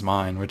wipes his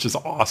mind, which is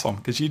awesome,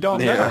 because you don't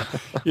know.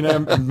 You know,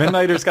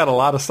 Midnighter's got a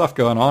lot of stuff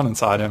going on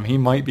inside him. He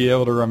might be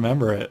able to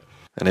remember it.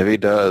 And if he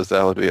does,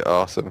 that would be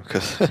awesome,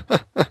 because,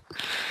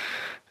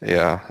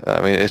 yeah,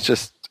 I mean, it's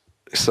just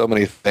so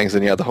many things.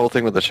 And yeah, the whole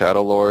thing with the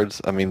Shadow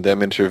Lords, I mean,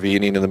 them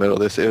intervening in the middle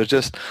of this, it was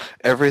just,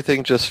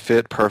 everything just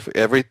fit perfect.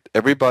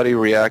 Everybody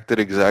reacted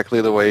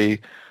exactly the way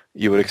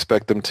you would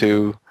expect them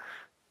to.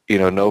 You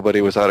know,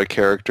 nobody was out of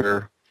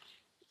character.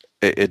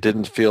 It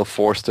didn't feel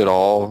forced at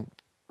all.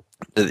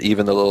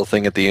 Even the little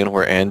thing at the end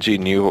where Angie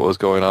knew what was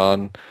going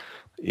on,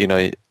 you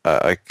know,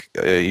 I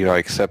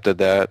accepted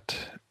that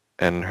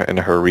and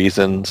her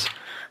reasons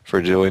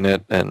for doing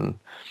it, and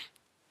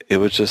it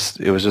was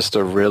just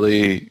a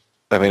really.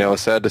 I mean, I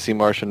was sad to see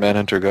Martian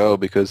Manhunter go,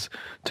 because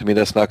to me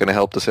that's not going to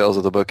help the sales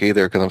of the book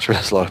either, because I'm sure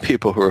there's a lot of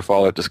people who are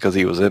following it just because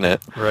he was in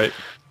it. Right.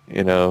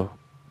 You know.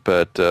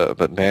 But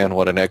man,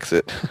 what an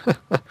exit.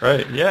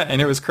 Right, yeah,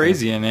 and it was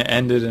crazy, and it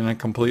ended in a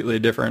completely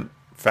different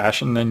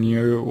fashion than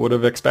you would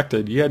have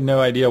expected. You had no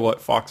idea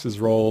what Fox's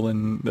role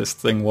in this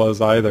thing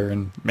was either,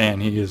 and man,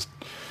 he is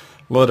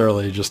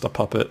literally just a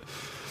puppet.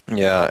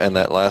 Yeah, and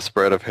that last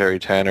spread of Harry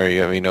Tanner,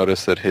 you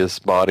notice that his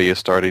body is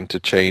starting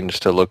to change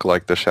to look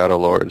like the Shadow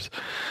Lords.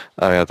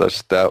 I mean,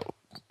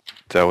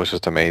 that was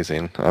just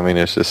amazing. I mean,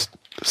 it's just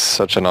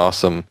such an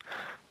awesome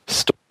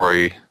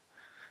story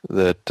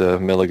that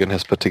Milligan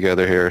has put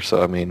together here.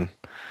 So I mean,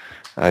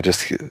 I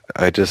just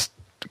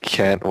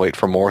can't wait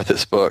for more of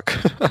this book.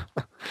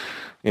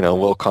 You know,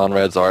 Will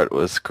Conrad's art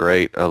was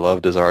great. I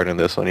loved his art in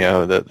this one.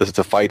 Yeah,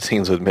 the fight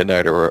scenes with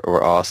Midnighter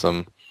were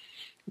awesome.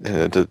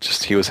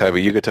 He was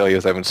having, you could tell he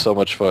was having so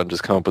much fun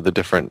just coming up with the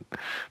different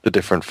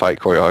fight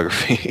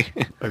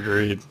choreography.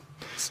 Agreed.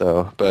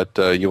 So, but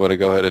you want to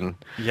go ahead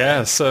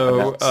and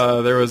so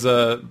there was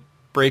a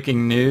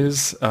breaking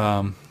news.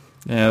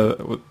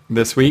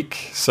 This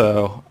week,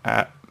 so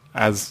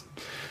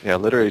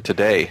literally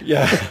today.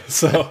 Yeah,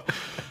 so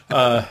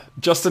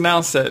just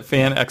announced at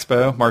Fan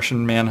Expo,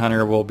 Martian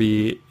Manhunter will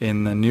be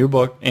in a new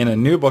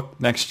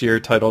book next year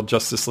titled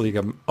Justice League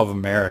of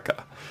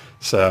America.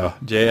 So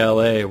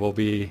JLA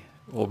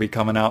will be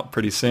coming out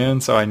pretty soon.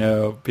 So I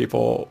know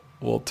people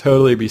will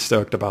totally be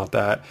stoked about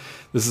that.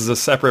 This is a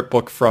separate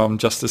book from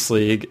Justice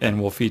League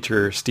and will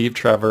feature Steve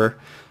Trevor,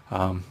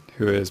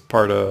 who is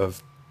part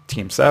of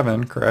Team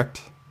 7,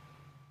 correct?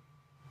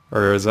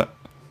 Or is it?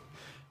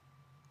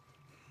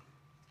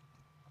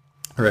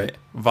 Right.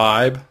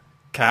 Vibe,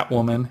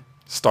 Catwoman,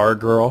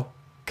 Stargirl,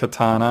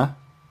 Katana,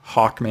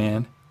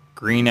 Hawkman,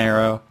 Green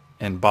Arrow,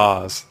 and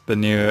Boz, the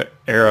new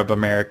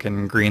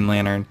Arab-American Green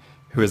Lantern,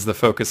 who is the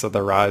focus of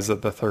the Rise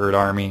of the Third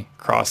Army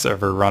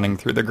crossover running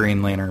through the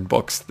Green Lantern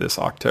books this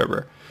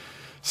October.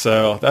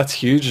 So that's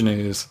huge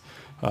news.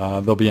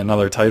 There'll be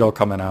another title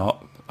coming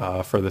out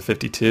for the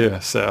 52.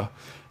 So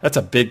that's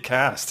a big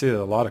cast,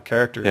 too. A lot of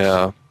characters.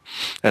 Yeah.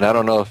 And I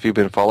don't know if you've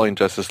been following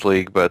Justice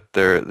League, but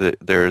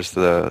there's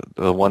the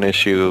one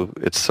issue.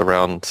 It's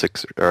around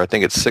 6, or I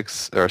think it's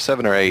 6 or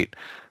 7 or 8,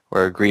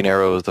 where Green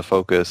Arrow is the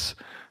focus,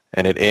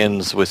 and it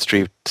ends with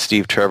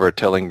Steve Trevor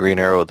telling Green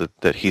Arrow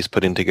that he's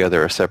putting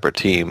together a separate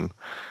team,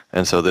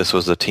 and so this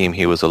was the team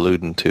he was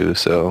alluding to.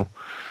 So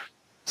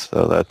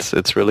So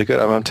it's really good.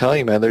 I'm telling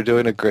you, man, they're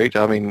doing a great.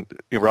 I mean,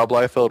 Rob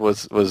Liefeld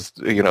was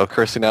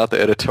cursing out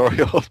the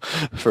editorial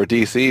for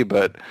DC,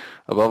 but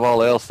above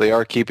all else, they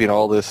are keeping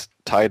all this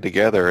tied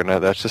together, and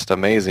that's just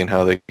amazing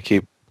how they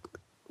keep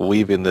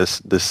weaving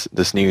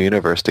this new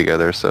universe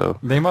together. So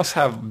they must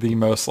have the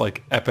most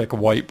like epic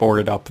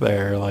whiteboard up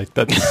there, like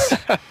that's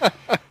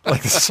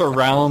like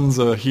surrounds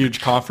a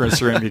huge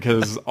conference room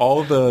because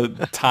all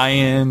the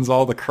tie-ins,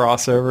 all the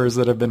crossovers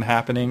that have been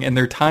happening, and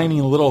they're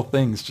tiny little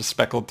things just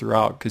speckled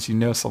throughout because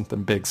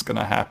something big's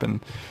gonna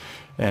happen,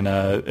 and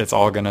it's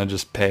all gonna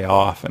just pay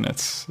off, and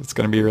it's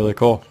gonna be really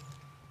cool.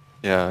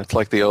 Yeah, it's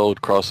like the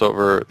old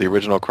crossover, the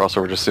original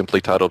crossover, just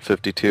simply titled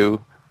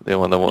 52. The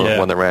one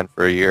that ran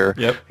for a year.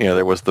 Yep.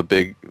 There was the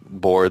big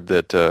board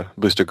that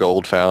Booster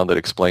Gold found that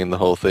explained the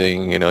whole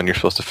thing, and you're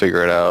supposed to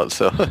figure it out.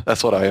 So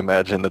that's what I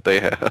imagine that they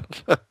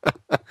have.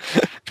 I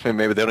mean,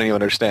 maybe they don't even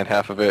understand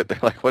half of it. They're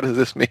like, what does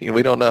this mean?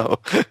 We don't know.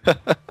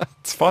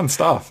 It's fun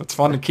stuff. It's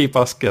fun to keep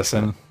us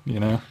guessing,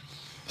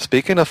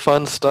 Speaking of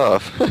fun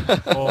stuff.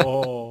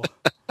 Oh.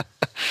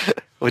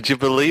 Would you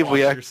believe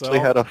we actually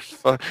had a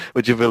fun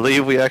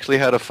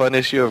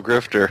issue of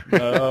Grifter?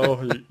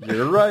 No,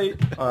 you're right.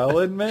 I'll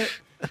admit.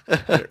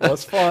 It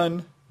was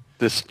fun.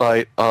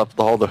 Despite all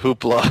the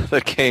hoopla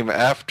that came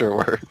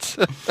afterwards.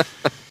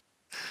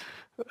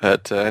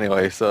 But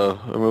anyway, so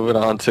we're moving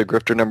on to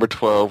Grifter number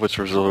 12, which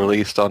was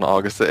released on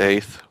August the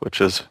 8th, which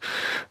is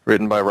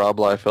written by Rob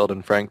Liefeld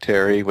and Frank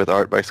Terry with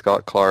art by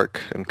Scott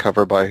Clark and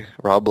cover by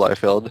Rob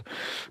Liefeld.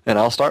 And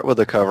I'll start with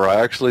the cover.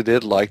 I actually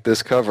did like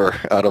this cover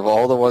out of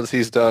all the ones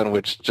he's done,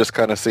 which just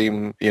kind of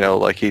seemed,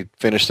 like he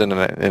finished in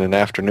an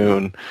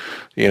afternoon,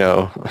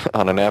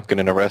 on a napkin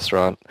in a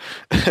restaurant.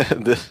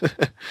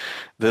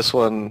 This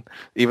one,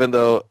 even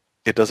though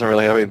it doesn't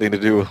really have anything to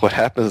do with what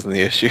happens in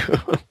the issue,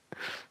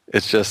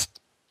 it's just,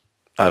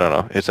 I don't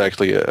know. It's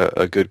actually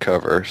a good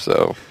cover,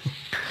 so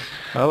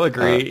I'll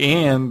agree.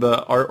 And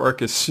the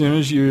artwork, as soon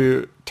as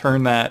you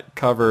turn that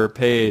cover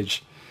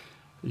page,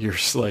 you're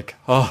just like,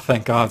 oh,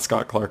 thank God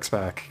Scott Clark's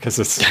back, because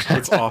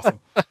it's awesome.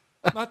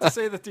 Not to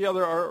say that the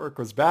other artwork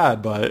was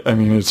bad, but I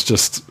mean, it's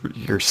just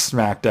you're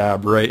smack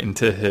dab right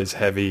into his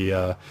heavy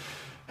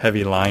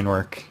line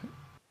work.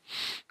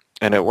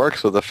 And it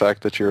works with the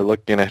fact that you're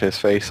looking at his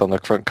face on the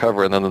front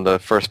cover, and then in the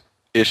first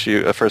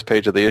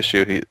page of the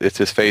issue, it's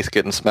his face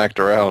getting smacked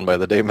around by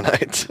the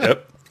Damonites.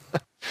 Yep.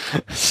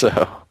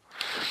 So,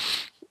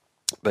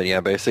 but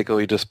yeah, basically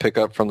we just pick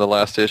up from the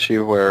last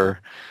issue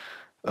where,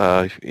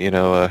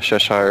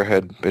 Cheshire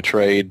had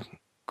betrayed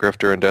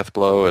Grifter and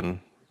Deathblow and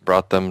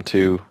brought them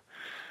to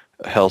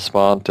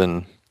Hellspawn,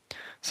 and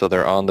so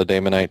they're on the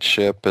Damonite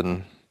ship,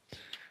 and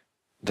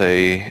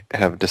they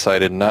have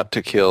decided not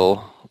to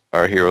kill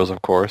our heroes,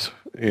 of course.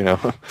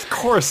 Of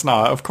course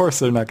not. Of course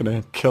they're not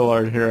going to kill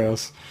our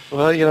heroes.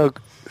 Well,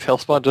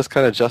 Hellspawn just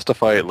kind of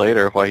justify it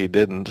later why he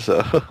didn't.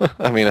 So,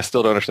 I mean, I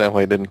still don't understand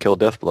why he didn't kill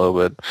Deathblow,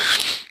 but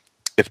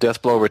if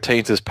Deathblow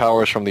retains his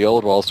powers from the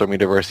old Wildstorm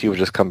universe, he would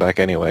just come back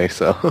anyway,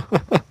 so.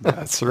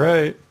 That's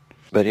right.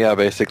 But yeah,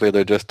 basically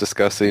they're just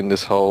discussing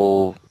this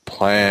whole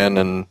plan,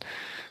 and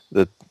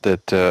that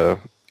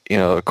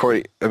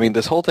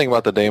this whole thing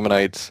about the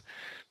Damonites,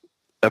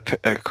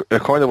 according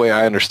to the way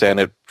I understand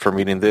it from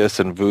reading this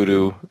and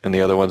Voodoo and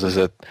the other ones, is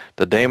that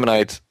the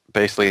Damonites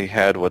basically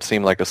had what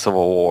seemed like a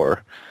civil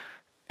war.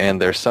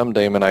 And there's some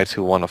Damonites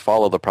who want to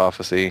follow the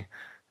prophecy,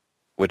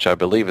 which I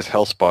believe is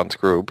Hellspawn's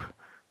group,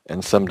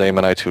 and some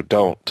Damonites who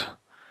don't,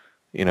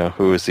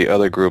 who is the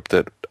other group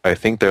that I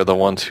think they're the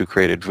ones who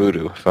created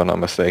Voodoo, if I'm not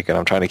mistaken.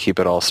 I'm trying to keep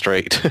it all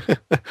straight.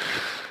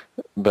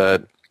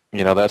 But,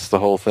 that's the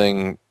whole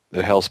thing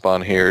that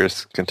Hellspawn here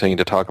is continuing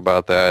to talk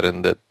about that,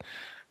 and that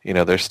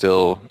they're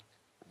still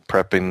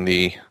prepping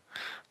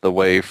the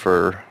way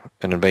for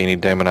an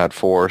invading Damonite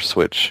force,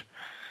 which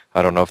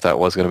I don't know if that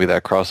was going to be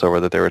that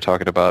crossover that they were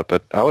talking about,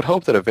 but I would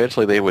hope that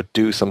eventually they would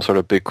do some sort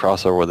of big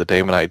crossover with the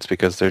Damonites,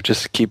 because they're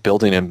just keep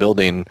building and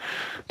building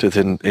to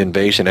the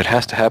invasion. It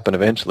has to happen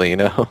eventually,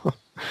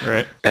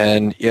 Right.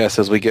 And yes,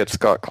 as we get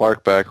Scott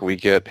Clark back, we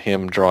get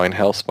him drawing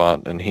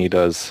Hellspawn, and he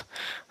does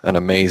an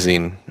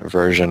amazing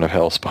version of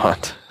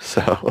Hellspawn.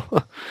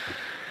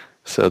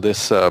 So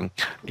this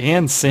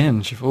and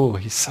Singe, oh,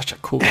 he's such a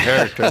cool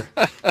character.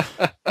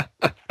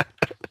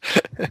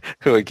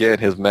 Who again,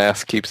 his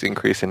mass keeps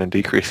increasing and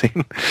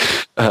decreasing.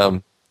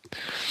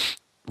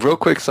 Real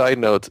quick side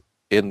note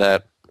in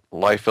that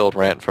Liefeld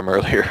rant from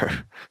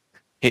earlier,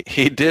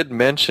 he did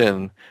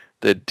mention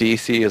that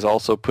DC is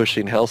also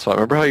pushing Hellspawn.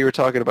 Remember how you were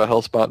talking about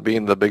Hellspawn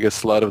being the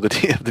biggest slut of the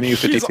New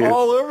 52? He's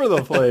all over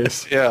the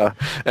place. Yeah,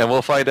 and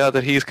we'll find out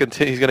that he's going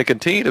to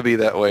continue to be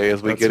that way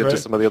as we get into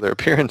some of the other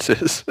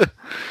appearances.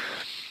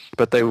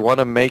 But they want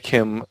to make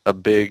him a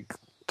big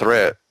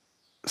threat,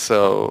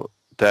 so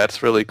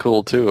that's really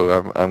cool too.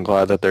 I'm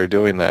glad that they're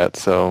doing that.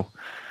 So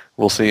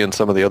we'll see in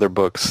some of the other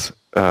books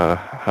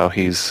how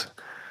he's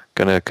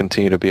going to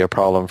continue to be a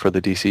problem for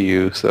the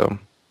DCU. So,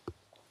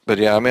 but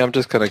yeah, I mean, I'm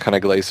just going to kind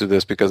of glaze through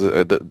this because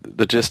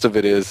the gist of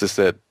it is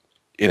that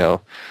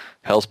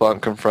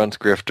Hellspawn confronts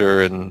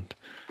Grifter, and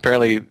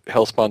apparently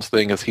Hellspawn's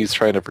thing is he's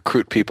trying to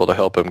recruit people to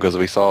help him, because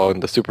we saw in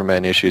the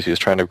Superman issues he was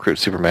trying to recruit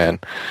Superman,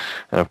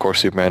 and of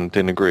course Superman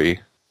didn't agree.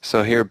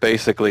 So here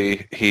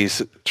basically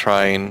he's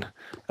trying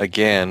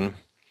again,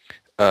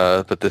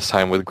 but this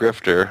time with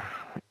Grifter,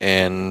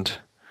 and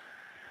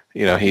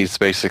he's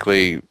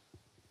basically,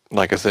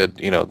 like I said,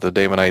 the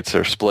Damonites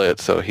are split,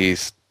 so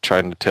he's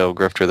trying to tell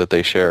Grifter that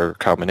they share a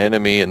common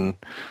enemy, and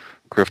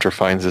Grifter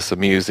finds this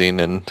amusing,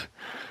 and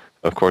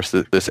of course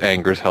this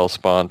angers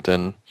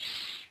Hellspawn,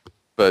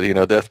 but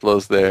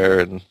Deathblow's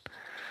there,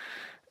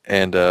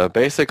 and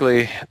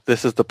basically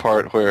this is the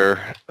part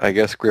where I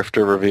guess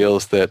Grifter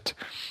reveals that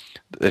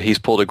he's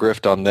pulled a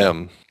grift on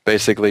them.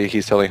 Basically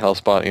he's telling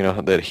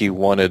Hellspawn, that he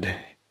wanted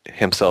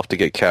himself to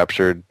get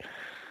captured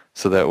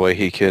so that way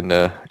he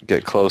can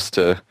get close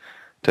to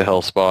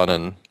Hellspawn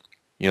and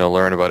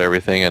learn about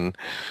everything, and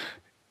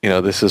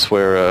this is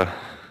where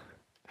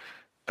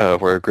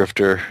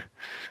Grifter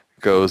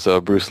goes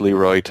Bruce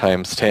Leroy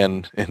times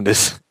 10 in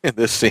this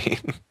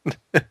scene,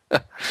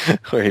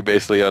 where he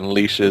basically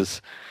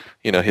unleashes,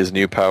 his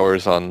new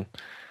powers on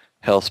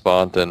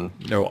Hellspawn, and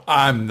no,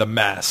 I'm the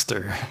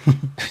master.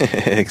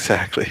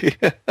 exactly.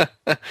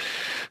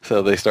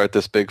 So they start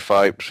this big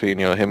fight between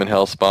him and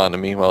Hellspawn,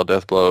 and meanwhile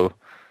Deathblow,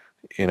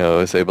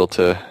 is able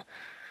to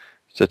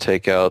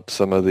take out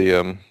some of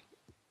the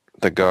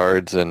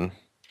guards, and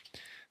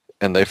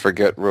they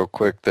forget real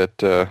quick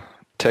that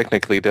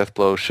technically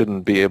Deathblow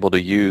shouldn't be able to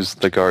use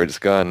the guard's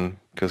gun,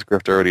 because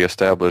Grifter already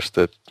established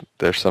that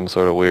there's some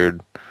sort of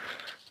weird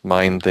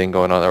mind thing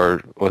going on,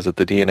 or was it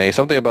the DNA?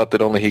 Something about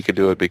that only he could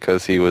do it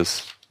because he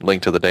was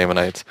linked to the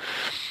Damonites.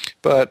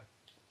 But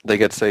they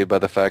get saved by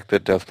the fact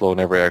that Deathblow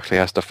never actually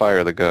has to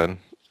fire the gun,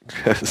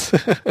 because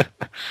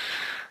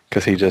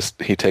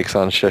he takes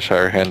on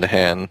Cheshire hand to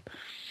hand,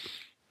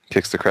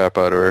 kicks the crap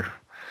out of her.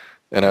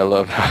 And I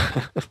love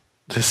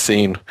this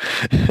scene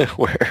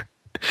where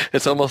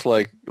it's almost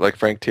like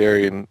Frank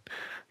Thierry and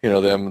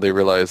they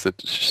realize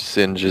that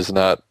Singe is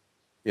not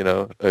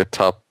a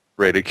top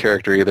rated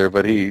character either,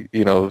 but he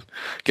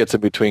gets in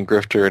between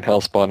Grifter and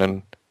Hellspawn,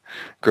 and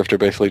Grifter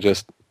basically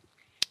just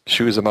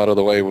shoos him out of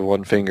the way with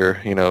one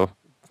finger,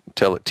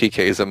 till it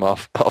TKs him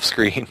off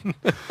screen.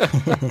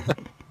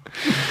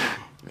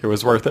 It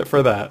was worth it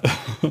for that.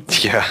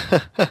 Yeah.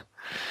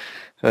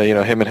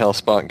 Him and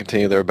Hellspawn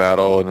continue their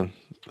battle, and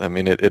I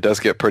mean it does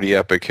get pretty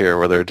epic here,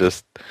 where they're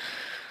just,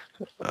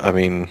 I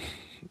mean,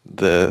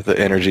 the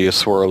energy is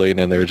swirling,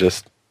 and they're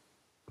just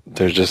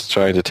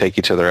trying to take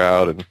each other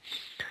out, and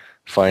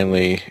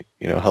finally,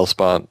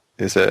 Hellspawn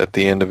is at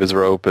the end of his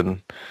rope,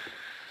 and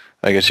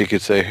I guess you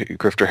could say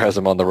Grifter has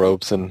him on the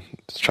ropes and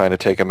is trying to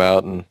take him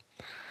out. And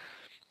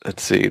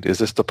let's see, is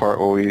this the part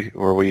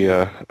where we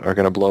are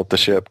going to blow up the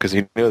ship? Because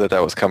you knew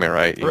that was coming,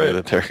 right? You knew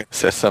that they're going to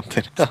say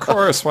something. Of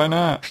course, why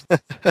not?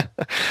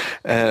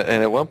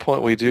 And at one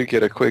point we do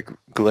get a quick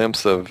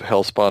glimpse of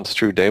Hellspawn's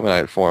true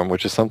Daemonite form,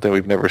 which is something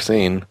we've never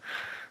seen.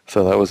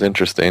 So that was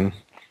interesting.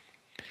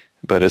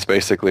 But it's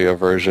basically a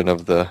version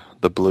of the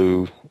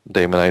blue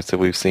Daemonites that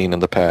we've seen in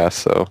the past.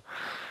 So,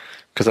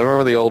 because I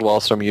remember the old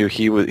Wildstorm,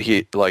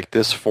 he like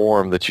this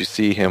form that you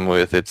see him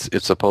with. It's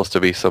supposed to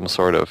be some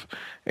sort of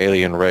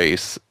alien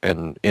race,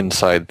 and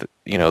inside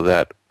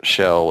that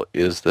shell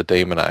is the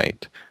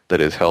Daemonite that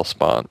is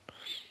Hellspawn.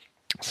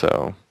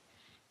 So,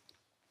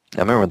 I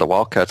remember the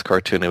Wildcats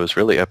cartoon. It was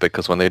really epic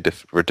because when they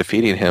were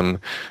defeating him,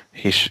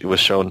 he was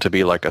shown to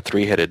be like a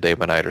 3-headed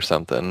Daemonite or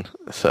something.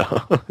 So,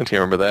 do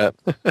you remember that?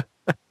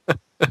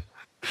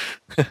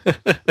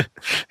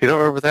 You don't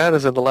remember that?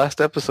 As in the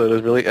last episode, it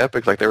was really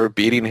epic. Like they were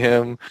beating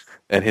him,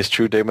 and his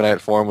true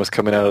Daemonite form was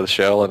coming out of the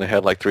shell, and it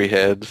had like 3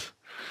 heads.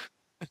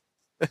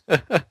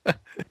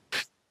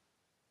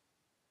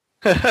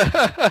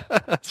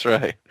 That's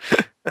right.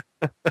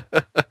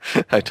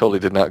 I totally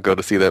did not go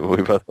to see that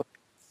movie, but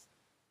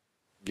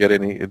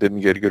it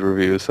didn't get good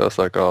reviews, so I was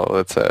like, oh,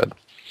 that's sad.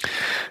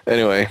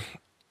 Anyway,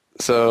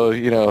 so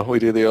we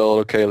do the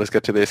old, okay, let's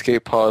get to the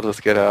escape pod, let's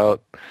get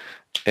out,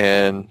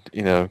 and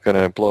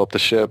gonna blow up the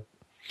ship,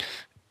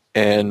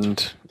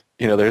 and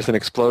there's an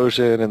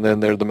explosion, and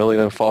then the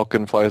Millennium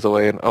Falcon flies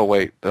away, and oh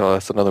wait,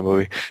 that's another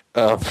movie.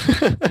 But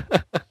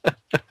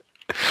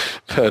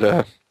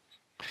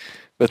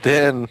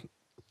then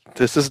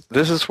this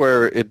is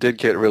where it did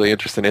get really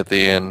interesting at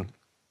the end,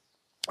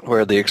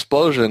 where the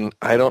explosion,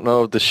 I don't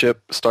know if the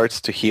ship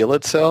starts to heal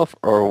itself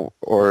or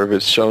if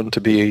it's shown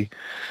to be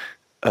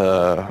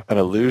an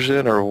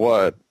illusion or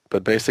what,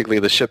 but basically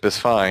the ship is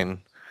fine.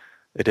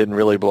 It didn't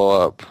really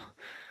blow up.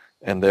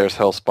 And there's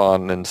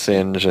Hellspawn and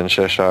Singe and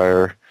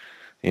Cheshire,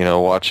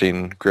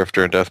 watching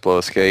Grifter and Deathblow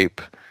escape.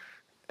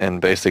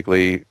 And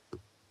basically,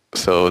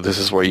 so this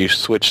is where you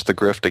switch the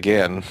grift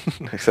again,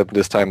 except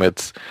this time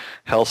it's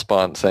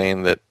Hellspawn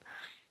saying that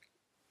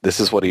this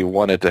is what he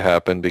wanted to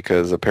happen,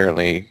 because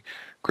apparently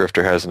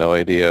Grifter has no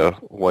idea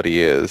what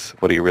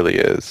he really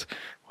is,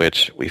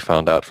 which we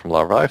found out from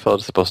Laura Liefeld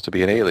is supposed to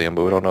be an alien,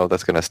 but we don't know if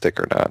that's going to stick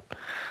or not.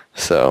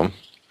 So,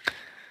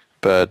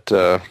 but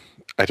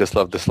I just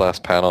love this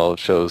last panel. It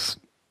shows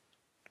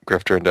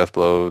Grifter and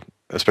Deathblow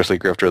especially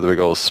Grifter, with a big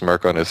old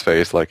smirk on his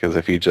face, like as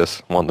if he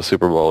just won the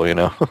Super Bowl, you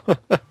know.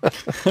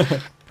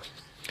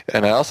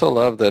 And I also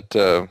love that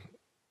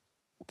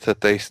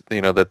they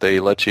that they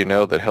let you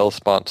know that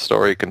Hellspawn's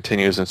story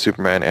continues in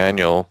Superman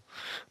Annual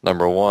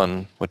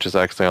 #1, which is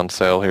actually on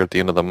sale here at the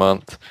end of the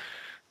month,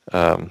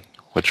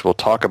 which we'll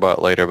talk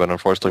about later. But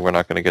unfortunately, we're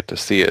not going to get to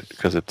see it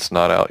because it's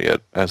not out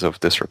yet as of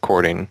this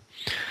recording.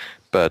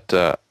 But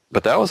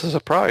that was a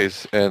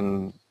surprise,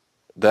 and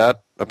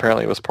that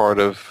apparently was part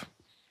of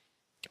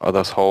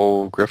this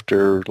whole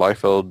Grifter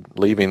Liefeld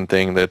leaving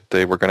thing, that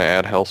they were going to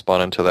add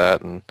Hellspawn into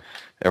that, and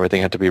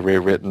everything had to be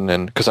rewritten.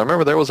 And because I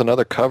remember there was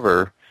another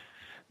cover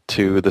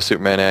to the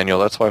Superman Annual.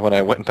 That's why when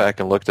I went back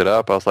and looked it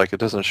up, I was like, it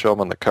doesn't show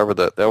him on the cover.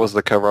 That was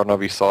the cover. I don't know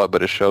if you saw it,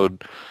 but it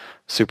showed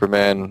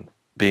Superman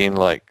being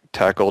like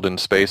tackled in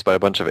space by a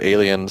bunch of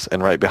aliens,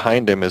 and right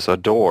behind him is a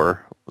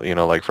door,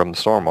 like from the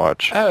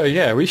Stormwatch. Oh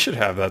yeah, we should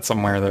have that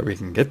somewhere that we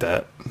can get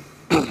that.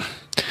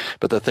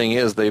 But the thing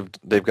is,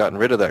 they've gotten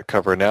rid of that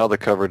cover. Now the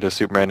cover to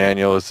Superman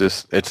Annual is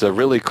this. It's a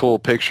really cool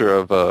picture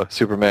of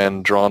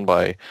Superman drawn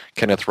by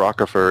Kenneth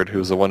Rocaford,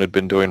 who's the one who'd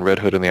been doing Red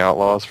Hood and the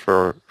Outlaws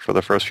for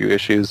the first few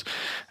issues,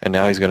 and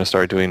now he's going to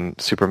start doing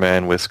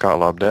Superman with Scott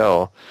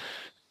Lobdell.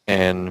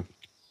 And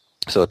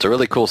so it's a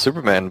really cool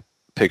Superman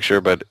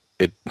picture, but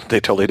they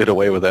totally did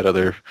away with that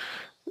other,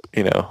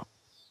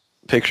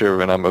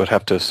 picture, and I would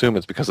have to assume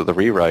it's because of the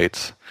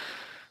rewrites.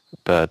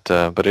 But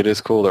it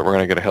is cool that we're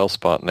going to get a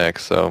Hellspawn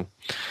next. So,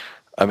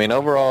 I mean,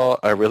 overall,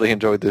 I really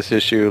enjoyed this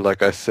issue.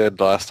 Like I said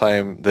last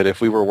time, that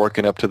if we were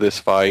working up to this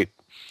fight,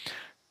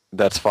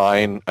 that's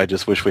fine. I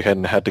just wish we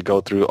hadn't had to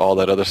go through all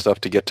that other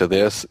stuff to get to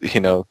this,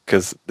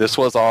 because this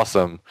was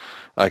awesome.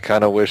 I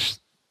kind of wish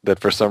that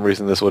for some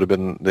reason this would have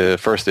been the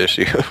first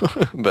issue.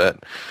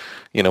 But,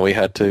 we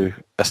had to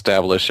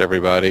establish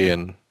everybody.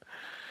 And,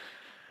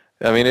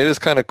 I mean, it is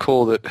kind of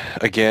cool that,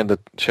 again, that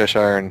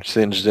Cheshire and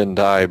Singe didn't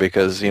die,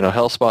 because,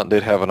 Hellspawn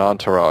did have an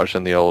entourage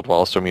in the old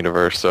Wildstorm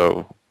universe,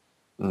 so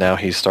now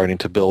he's starting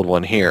to build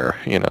one here,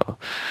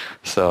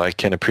 So I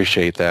can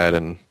appreciate that.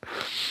 And,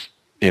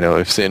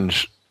 if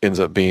Singe ends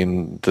up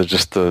being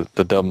just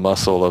the dumb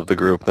muscle of the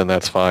group, then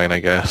that's fine, I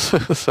guess.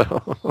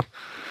 So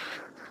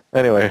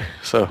anyway,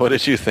 so what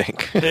did you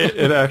think?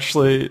 It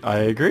actually, I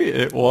agree.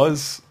 It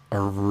was a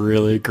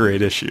really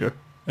great issue.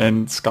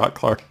 And Scott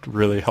Clark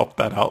really helped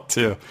that out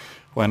too.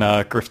 When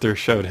Grifter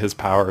showed his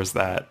powers,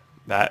 that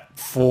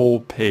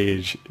full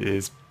page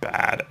is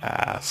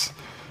badass.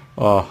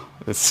 Oh,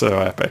 it's so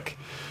epic.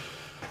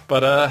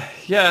 But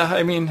yeah,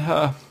 I mean,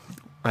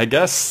 I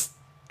guess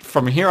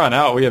from here on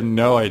out, we have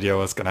no idea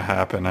what's going to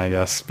happen, I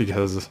guess,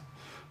 because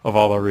of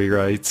all the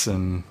rewrites.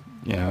 And,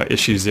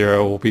 issue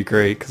 0 will be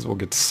great because we'll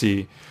get to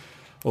see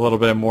a little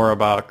bit more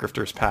about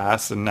Grifter's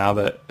past. And now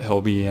that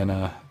he'll be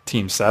in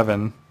Team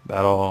 7,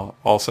 that'll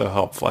also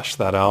help flesh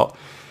that out.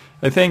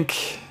 I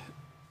think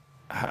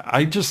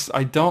I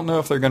don't know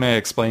if they're going to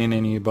explain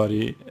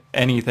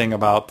anything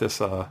about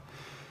this.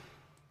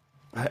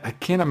 I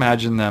can't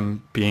imagine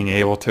them being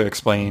able to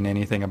explain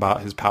anything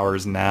about his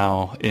powers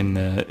now in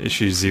the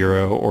issue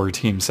 0 or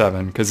Team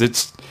 7, because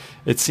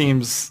it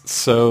seems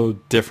so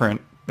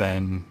different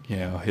than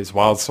his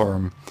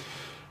Wildstorm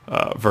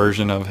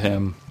version of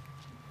him,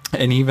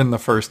 and even the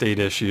first 8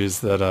 issues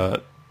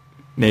that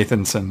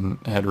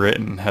Nathanson had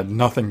written had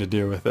nothing to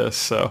do with this.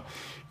 So,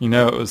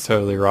 it was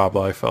totally Rob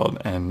Liefeld,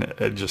 and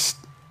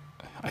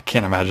I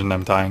can't imagine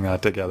them tying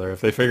that together.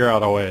 If they figure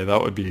out a way,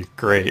 that would be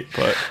great.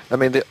 But I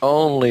mean, the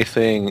only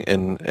thing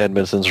in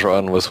Edmondson's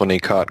run was when he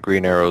caught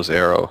Green Arrow's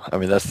arrow. I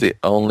mean, that's the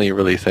only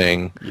really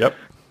thing. Yep.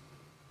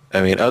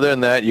 I mean, other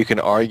than that, you can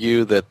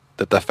argue that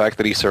the fact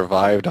that he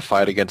survived a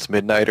fight against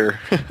Midnighter,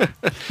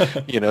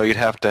 you'd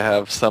have to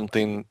have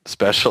something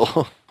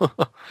special.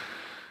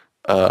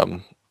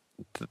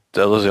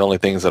 Those are the only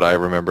things that I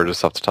remember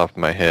just off the top of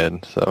my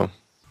head. So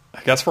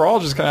I guess we're all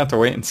just going to have to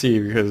wait and see,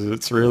 because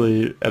it's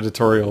really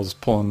editorials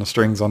pulling the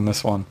strings on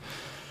this one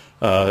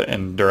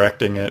and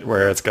directing it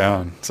where it's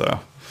going. So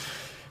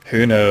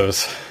who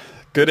knows?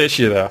 Good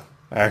issue, though.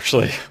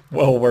 Actually,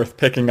 well worth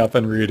picking up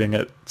and reading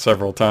it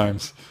several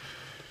times,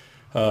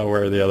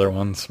 where the other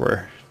ones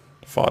were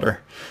fodder.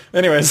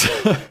 Anyways,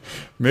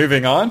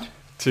 moving on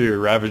to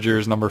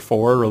Ravagers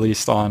 #4,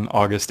 released on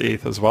August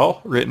 8th as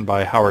well, written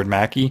by Howard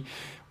Mackey,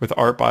 with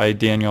art by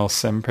Daniel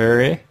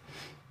Sampere.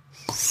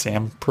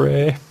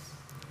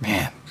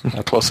 Man.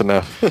 Close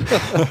enough.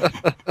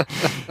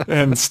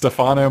 And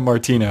Stefano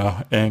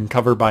Martino, and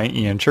cover by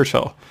Ian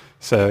Churchill.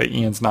 So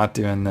Ian's not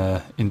doing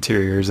the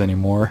interiors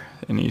anymore,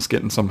 and he's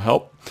getting some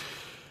help.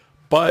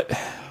 But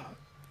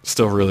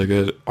still really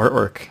good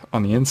artwork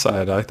on the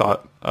inside. I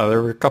thought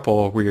there were a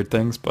couple of weird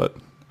things, but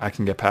I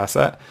can get past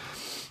that.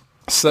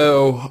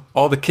 So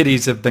all the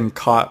kiddies have been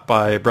caught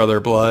by Brother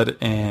Blood,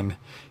 and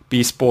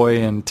Beast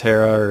Boy and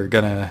Tara are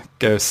going to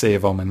go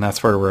save them, and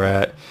that's where we're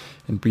at.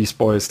 And Beast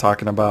Boy is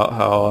talking about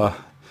how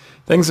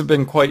things have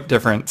been quite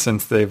different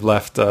since they've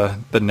left the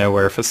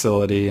Nowhere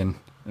facility and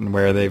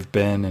where they've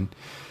been. And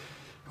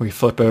we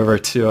flip over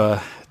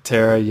to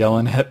Tara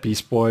yelling at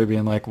Beast Boy,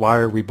 being like, why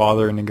are we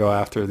bothering to go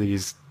after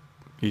these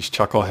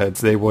chuckleheads?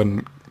 They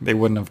wouldn't they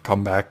wouldn't have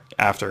come back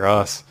after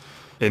us.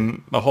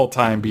 And the whole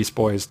time Beast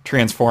Boy is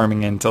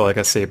transforming into like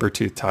a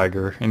saber-toothed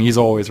tiger, and he's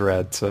always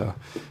red, so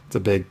it's a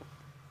big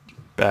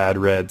bad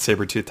red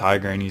saber-toothed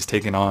tiger, and he's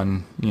taking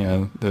on,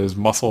 those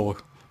muscle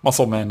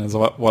men is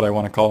what I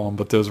want to call them,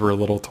 but those were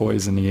little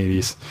toys in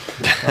the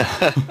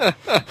 80s.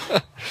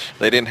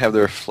 They didn't have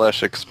their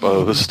flesh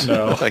exposed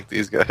like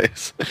these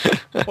guys.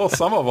 Well,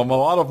 some of them, a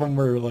lot of them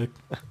were like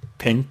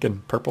pink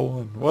and purple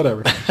and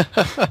whatever.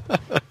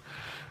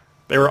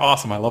 They were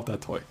awesome. I love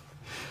that toy.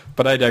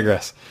 But I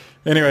digress.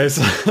 Anyways,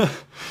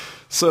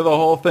 so the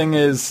whole thing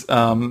is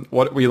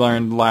what we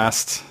learned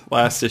last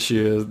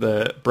issue is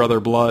that Brother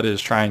Blood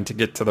is trying to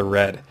get to the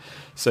red.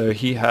 So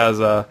he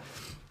has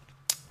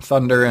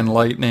Thunder and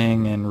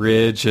Lightning and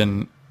Ridge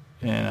and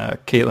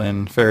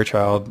Caitlin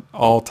Fairchild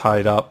all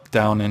tied up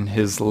down in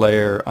his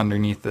lair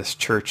underneath this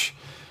church.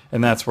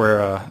 And that's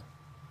where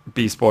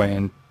Beast Boy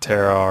and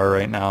Tara are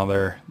right now.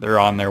 They're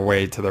on their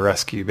way to the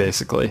rescue,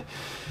 basically.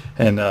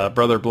 And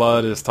Brother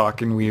Blood is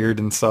talking weird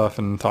and stuff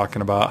and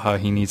talking about how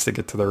he needs to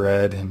get to the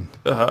red and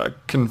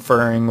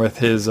conferring with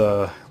his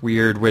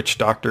weird witch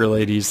doctor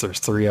ladies. There's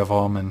 3 of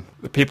them. And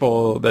the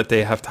people that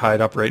they have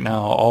tied up right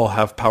now all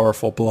have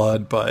powerful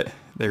blood, but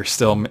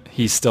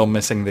he's still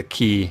missing the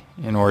key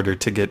in order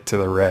to get to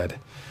the red.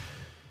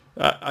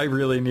 I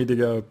really need to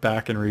go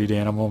back and read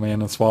Animal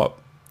Man and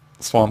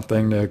Swamp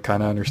Thing to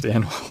kind of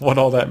understand what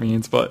all that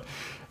means, but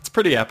it's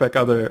pretty epic.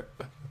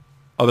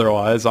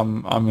 Otherwise,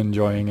 I'm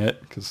enjoying it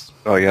because.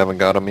 Oh, you haven't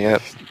got them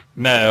yet?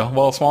 No.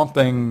 Well, Swamp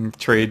Thing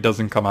trade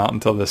doesn't come out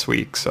until this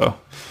week, so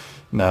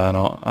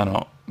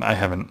no, I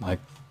haven't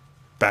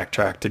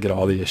backtracked to get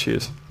all the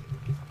issues.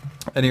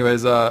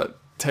 Anyways,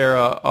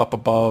 Tara up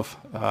above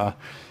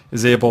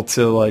is able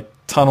to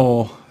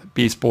tunnel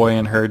Beast Boy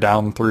and her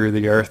down through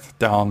the earth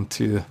down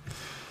to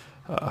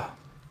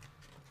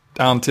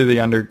the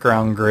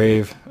underground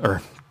grave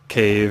or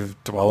cave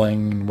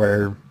dwelling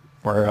where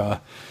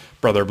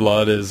Brother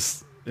Blood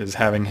is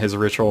having his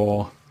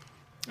ritual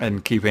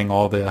and keeping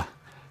all the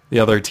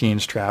other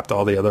teens trapped,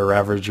 all the other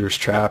Ravagers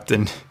trapped.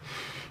 And,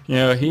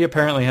 he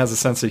apparently has a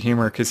sense of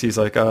humor because he's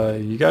like,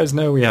 you guys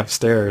know we have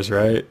stairs,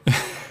 right?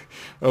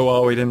 Oh,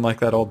 well, we didn't like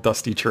that old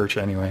dusty church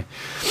anyway.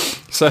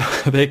 So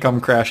they come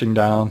crashing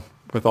down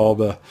with all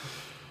the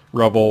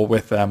rubble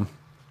with them.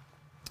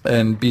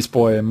 And Beast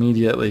Boy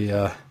immediately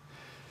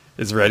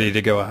is ready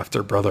to go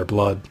after Brother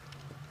Blood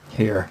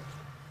here.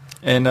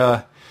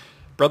 And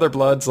Brother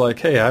Blood's like,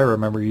 hey, I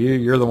remember you.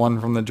 You're the one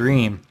from the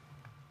dream.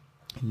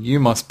 You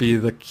must be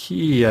the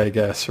key, I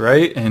guess,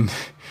 right? And,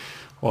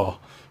 well,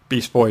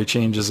 Beast Boy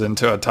changes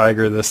into a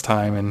tiger this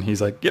time, and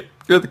he's like, yep,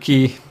 you're the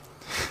key.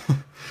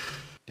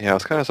 Yeah, I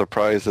was kind of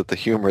surprised at the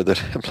humor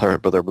that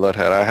Brother Blood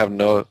had. I have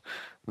no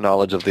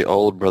knowledge of the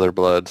old Brother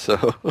Blood,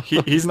 so...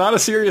 he's not a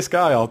serious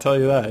guy, I'll tell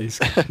you that. He's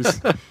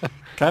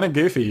kind of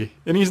goofy.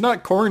 And he's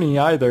not corny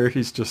either.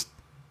 He's just...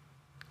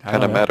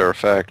 kind of matter of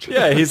fact.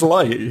 Yeah, he's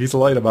light. He's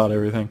light about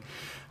everything.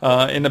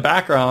 In the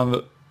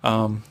background,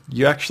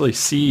 you actually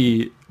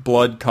see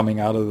blood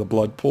coming out of the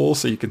blood pool,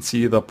 so you can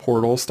see the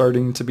portal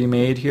starting to be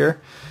made here.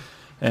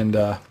 And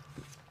Brother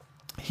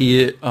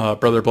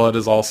Blood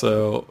is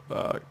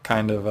also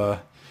kind of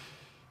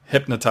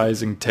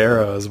hypnotizing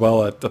Tara as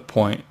well at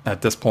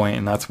this point,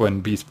 and that's when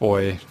Beast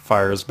Boy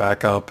fires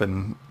back up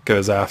and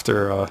goes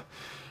after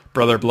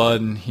Brother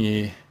Blood, and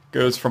he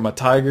goes from a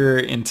tiger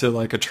into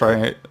like a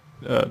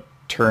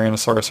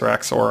Tyrannosaurus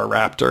Rex or a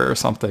raptor or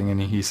something,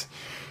 and he's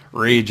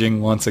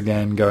raging once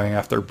again, going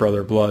after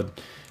Brother Blood.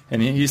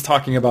 And he's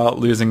talking about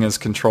losing his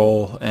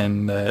control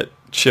and that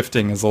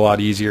shifting is a lot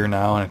easier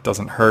now and it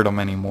doesn't hurt him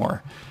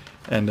anymore.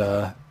 And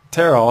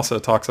Tara also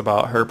talks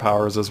about her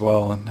powers as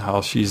well and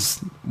how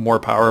she's more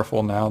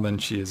powerful now than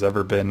she has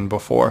ever been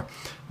before.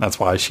 That's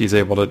why she's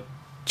able to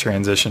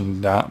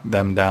transition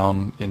them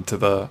down into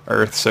the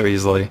earth so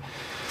easily.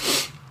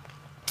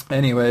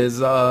 Anyways,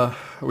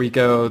 we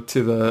go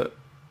to the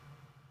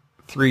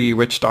 3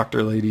 witch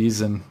doctor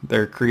ladies, and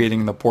they're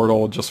creating the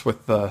portal just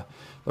with the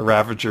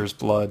Ravager's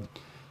blood.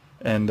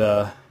 And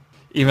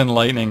even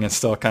Lightning is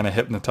still kind of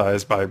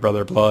hypnotized by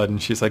Brother Blood,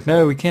 and she's like,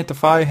 no, we can't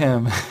defy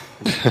him.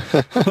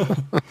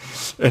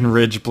 And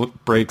Ridge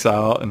breaks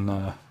out,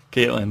 and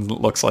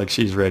Caitlin looks like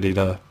she's ready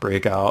to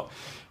break out.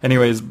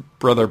 Anyways,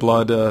 Brother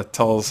Blood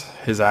tells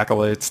his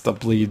acolytes to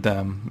bleed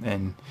them,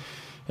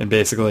 and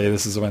basically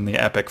this is when the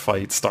epic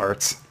fight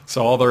starts.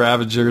 So all the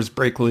Ravagers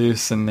break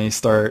loose, and they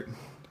start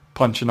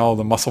punching all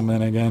the muscle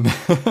men again.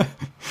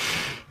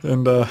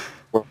 And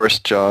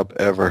worst job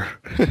ever.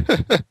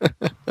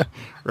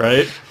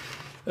 Right?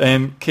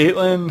 And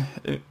Caitlin,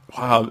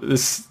 wow,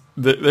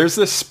 there's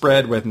this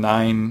spread with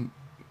nine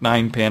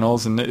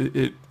panels, and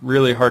it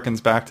really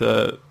harkens back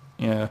to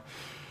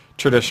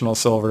traditional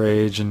Silver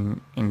Age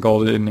and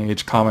Golden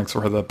Age comics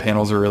where the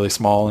panels are really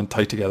small and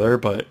tight together,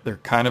 but they're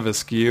kind of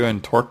askew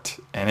and torqued,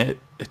 and it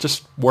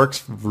just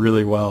works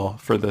really well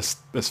for this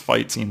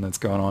fight scene that's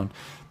going on.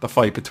 The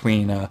fight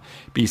between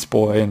Beast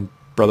Boy and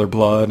Brother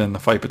Blood, and the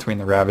fight between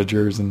the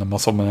Ravagers and the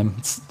Muscle Men.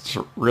 It's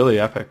really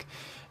epic.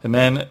 And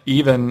then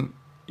even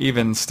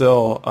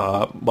still,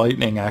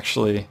 Lightning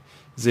actually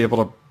is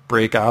able to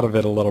break out of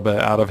it a little bit,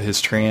 out of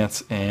his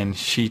trance, and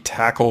she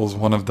tackles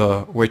one of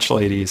the witch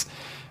ladies,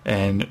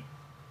 and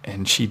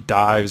she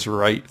dives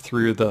right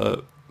through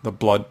the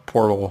blood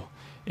portal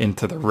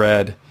into the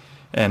red,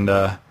 and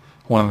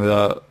one of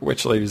the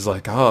witch ladies is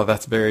like, "Oh,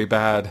 that's very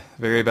bad,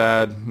 very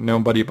bad.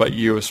 Nobody but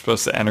you was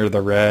supposed to enter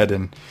the red,"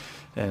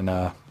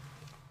 and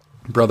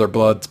Brother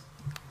Blood's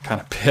kind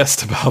of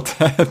pissed about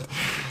that.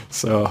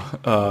 So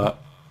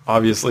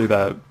obviously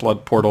that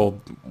blood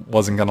portal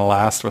wasn't going to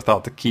last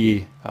without the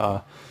key.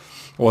 It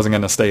wasn't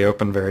going to stay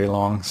open very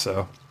long,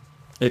 so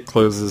it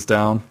closes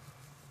down,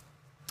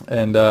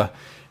 and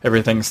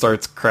everything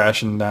starts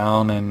crashing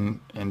down,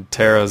 and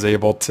Tara's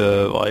able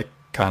to like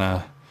kind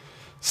of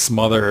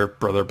smother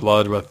Brother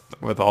Blood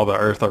with all the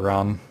earth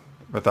around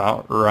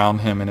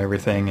him and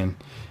everything, and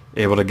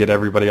able to get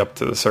everybody up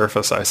to the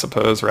surface, I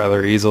suppose,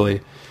 rather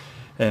easily.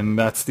 And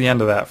that's the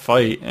end of that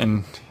fight.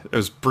 And it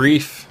was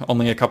brief,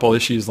 only a couple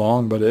issues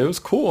long, but it was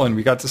cool, and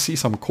we got to see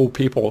some cool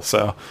people.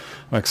 So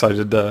I'm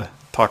excited to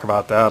talk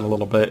about that a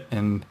little bit.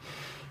 And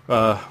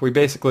we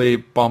basically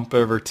bump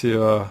over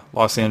to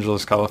Los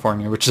Angeles,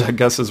 California, which I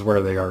guess is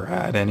where they are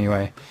at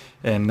anyway.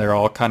 And they're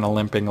all kind of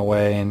limping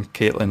away, and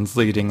Caitlin's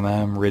leading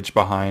them, Ridge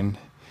behind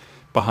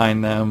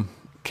them,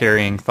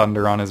 carrying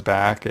Thunder on his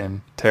back,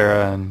 and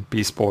Tara and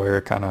Beast Boy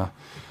are kind of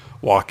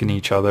walking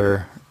each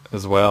other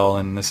as well.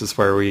 And this is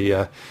where we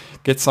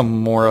get some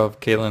more of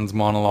Caitlin's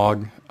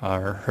monologue,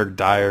 or her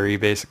diary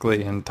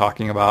basically, and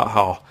talking about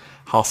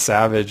how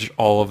savage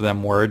all of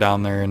them were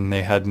down there, and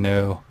they had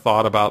no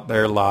thought about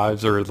their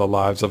lives or the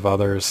lives of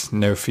others,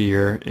 no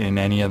fear in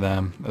any of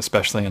them,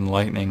 especially in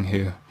Lightning,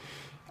 who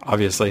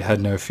obviously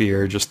had no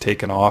fear, just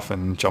taking off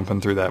and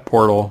jumping through that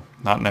portal,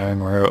 not knowing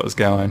where it was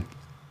going,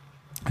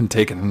 and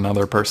taking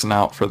another person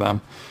out for them.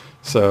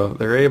 So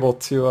they're able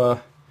to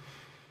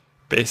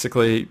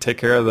basically take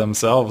care of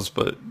themselves,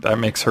 but that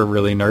makes her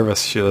really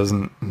nervous. She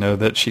doesn't know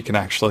that she can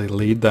actually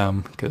lead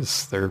them,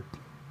 because they're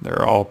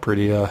all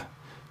pretty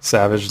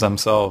savage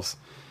themselves.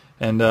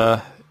 And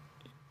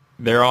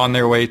they're on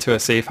their way to a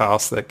safe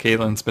house that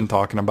Caitlin's been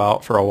talking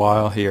about for a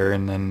while here,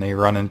 and then they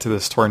run into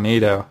this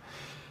tornado,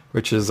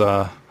 which is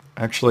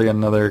actually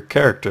another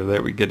character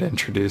that we get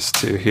introduced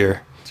to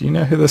here. Do you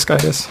know who this guy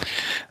is?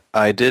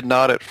 I did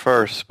not at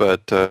first,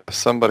 but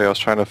somebody I was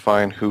trying to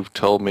find who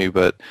told me,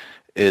 but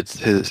it's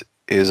his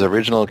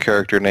original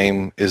character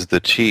name is the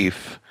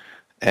Chief,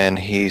 and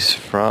he's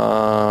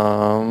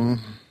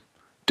from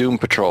Doom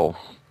Patrol.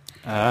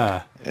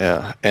 Ah.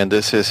 Yeah, and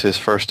this is his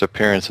first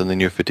appearance in the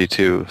New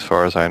 52, as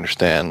far as I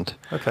understand.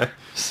 Okay.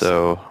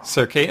 So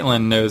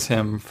Caitlin knows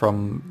him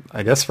from,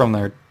 I guess, from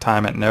their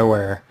time at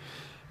Nowhere,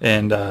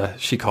 and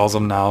she calls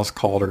him Niles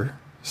Calder.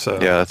 So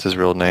yeah, that's his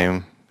real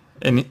name.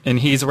 And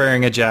he's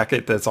wearing a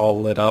jacket that's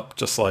all lit up,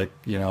 just like,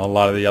 you know, a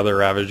lot of the other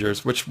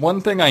Ravagers. Which, one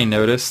thing I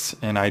noticed,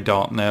 and I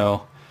don't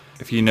know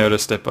if you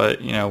noticed it,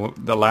 but, you know,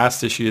 the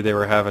last issue they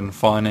were having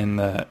fun in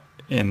the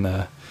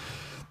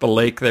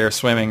lake there,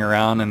 swimming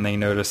around, and they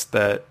noticed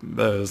that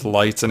those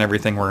lights and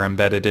everything were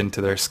embedded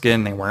into their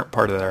skin. They weren't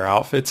part of their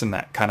outfits, and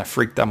that kind of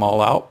freaked them all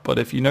out. But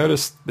if you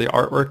notice the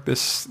artwork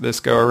this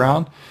go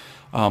around,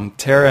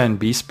 Tara and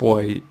Beast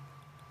Boy,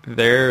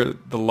 the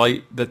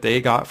light that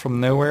they got from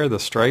Nowhere, the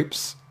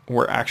stripes,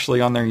 were actually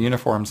on their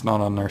uniforms,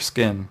 not on their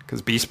skin,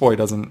 because Beast Boy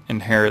doesn't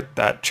inherit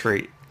that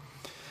trait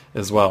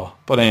as well.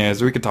 But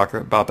anyways, we could talk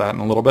about that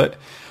in a little bit.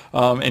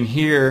 And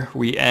here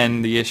we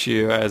end the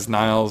issue as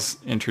Niles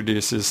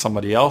introduces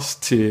somebody else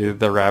to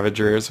the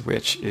Ravagers,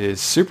 which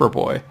is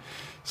Superboy.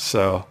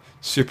 So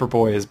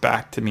Superboy is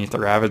back to meet the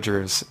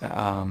Ravagers,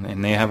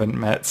 and they haven't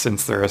met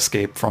since their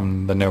escape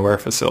from the Nowhere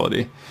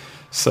facility.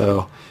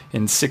 So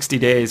in 60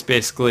 days,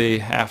 basically,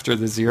 after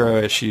the Zero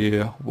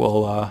issue,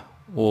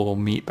 we'll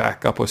meet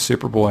back up with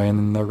Superboy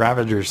and the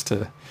Ravagers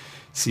to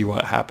see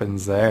what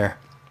happens there.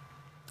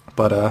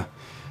 But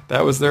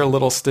that was their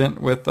little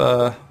stint with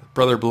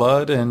Brother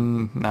Blood,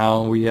 and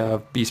now we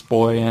have Beast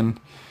Boy and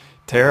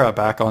Tara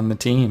back on the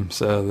team,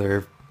 so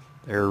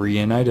they're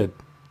reunited.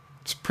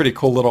 It's a pretty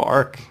cool little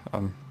arc.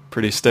 I'm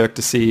pretty stoked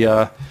to see.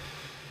 The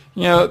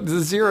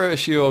Zero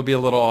issue will be a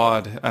little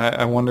odd.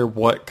 I wonder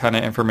what kind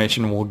of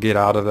information we'll get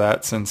out of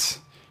that, since,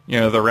 you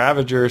know, the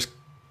Ravagers,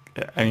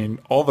 I mean,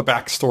 all the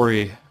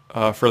backstory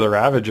for the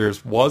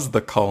Ravagers was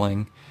the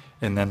culling,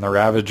 and then the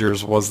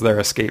Ravagers was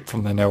their escape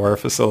from the Nowhere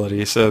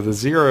facility. So the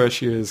Zero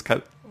issue is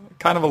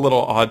kind of a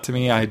little odd to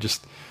me. I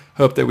just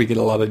hope that we get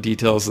a lot of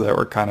details that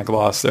were kind of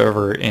glossed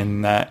over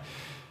in that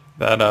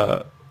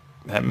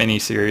mini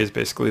series,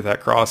 basically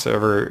that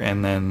crossover,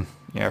 and then,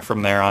 you know,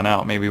 from there on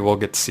out, maybe we'll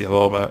get to see a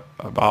little bit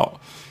about,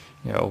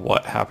 you know,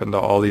 what happened to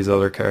all these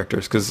other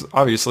characters, because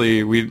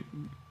obviously we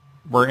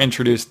were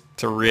introduced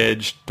to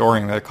Ridge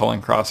during the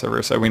culling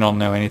crossover, so we don't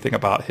know anything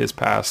about his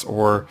past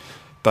or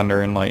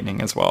Thunder and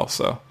Lightning as well.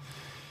 So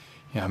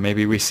yeah,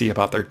 maybe we see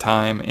about their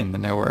time in the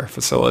Nowhere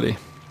facility.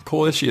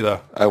 Cool issue,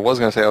 though. I was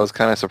going to say I was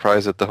kind of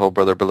surprised that the whole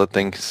Brother Blood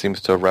thing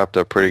seems to have wrapped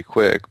up pretty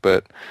quick,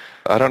 but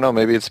I don't know,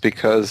 maybe it's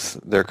because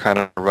they're kind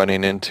of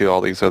running into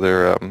all these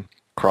other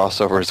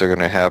crossovers that are going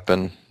to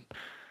happen,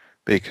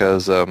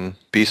 because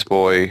Beast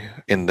Boy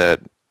in that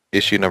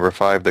issue number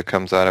 5 that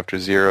comes out after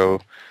Zero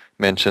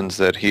mentions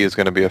that he is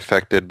going to be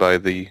affected by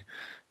the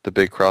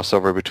big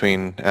crossover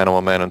between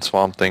Animal Man and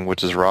Swamp Thing,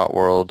 which is Rot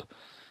World.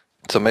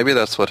 So maybe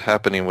that's what's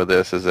happening with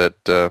this, is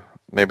that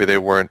maybe they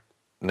weren't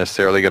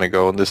necessarily going to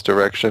go in this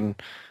direction.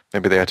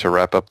 Maybe they had to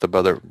wrap up the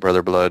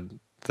Brother Blood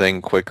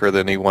thing quicker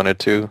than he wanted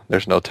to.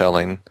 There's no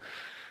telling.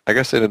 I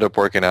guess it ended up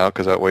working out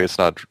because that way it's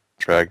not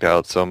dragged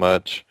out so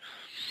much.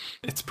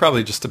 It's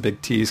probably just a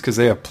big tease because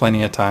they have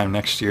plenty of time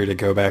next year to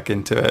go back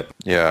into it.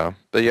 Yeah.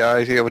 But yeah,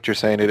 I get what you're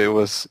saying. It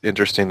was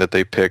interesting that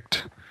they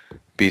picked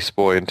Beast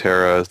Boy and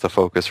Terra as the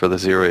focus for the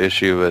Zero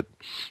issue, but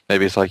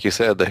maybe it's like you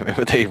said,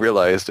 they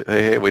realized,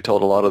 hey, we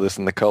told a lot of this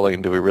in the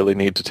culling. Do we really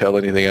need to tell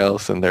anything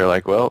else? And they're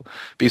like, well,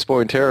 Beast Boy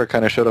and Terra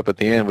kind of showed up at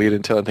the end. We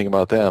didn't tell anything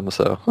about them,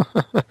 so...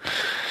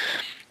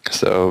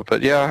 So,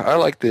 but yeah, I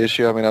liked the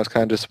issue. I mean, I was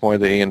kind of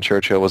disappointed that Ian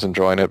Churchill was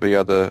enjoying it, but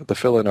yeah, the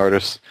fill-in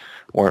artists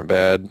weren't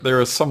bad. There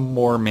was some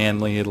more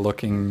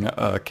manly-looking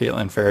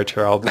Caitlin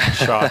Fairchild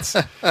shots.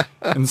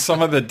 In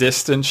some of the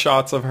distant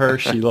shots of her,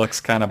 she looks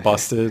kind of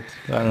busted.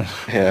 I don't know.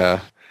 Yeah,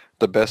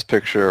 the best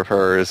picture of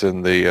her is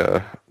in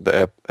the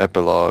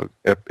epilogue.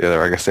 I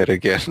gotta say it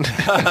again.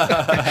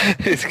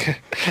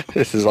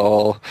 This is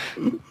all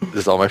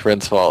my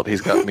friend's fault.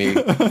 He's got me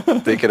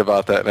thinking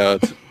about that now.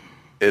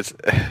 It's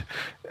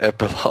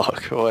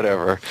epilogue,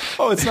 whatever.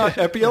 Oh, it's not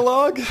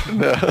epilogue?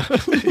 No,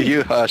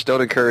 you hush.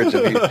 Don't encourage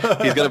him.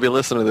 He's going to be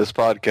listening to this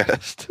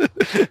podcast.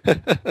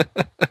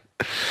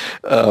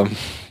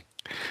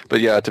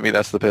 But yeah, to me,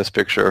 that's the best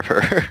picture of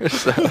her.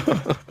 So.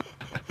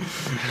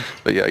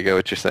 But yeah, I get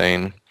what you're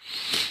saying.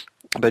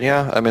 But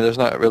yeah, I mean, there's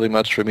not really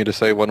much for me to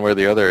say one way or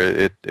the other.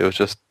 It was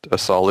just a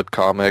solid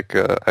comic.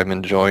 I'm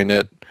enjoying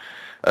it.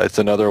 It's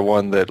another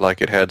one that,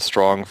 like, it had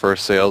strong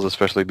first sales,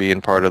 especially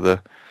being part of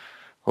the,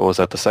 what was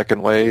that, the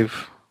second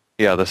wave?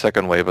 Yeah, the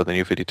second wave of the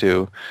New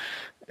 52.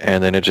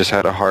 And then it just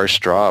had a harsh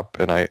drop,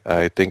 and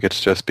I think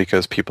it's just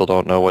because people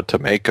don't know what to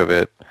make of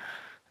it.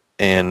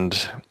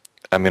 And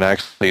I mean, I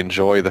actually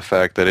enjoy the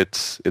fact that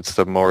it's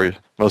the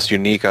most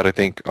unique out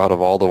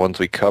of all the ones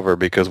we cover,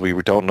 because we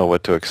don't know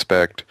what to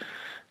expect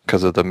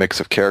because of the mix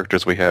of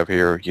characters we have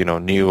here, you know,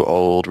 new,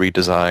 old,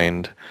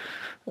 redesigned.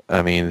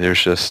 I mean,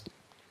 there's just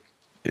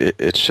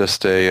it's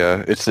just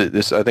I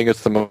think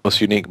it's the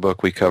most unique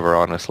book we cover,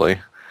 honestly.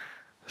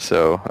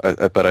 So,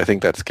 but I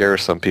think that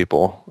scares some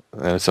people,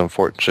 and it's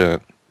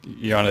unfortunate.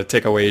 You want to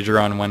take a wager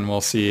on when we'll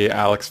see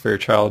Alex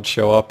Fairchild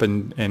show up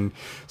and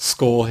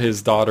school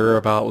his daughter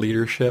about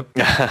leadership?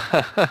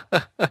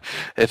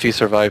 If he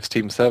survives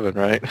Team 7,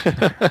 right?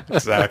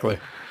 Exactly.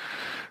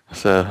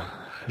 So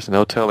there's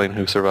no telling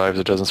who survives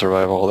or doesn't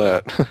survive all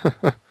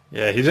that.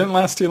 Yeah, he didn't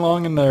last too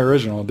long in the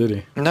original, did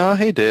he? No,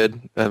 he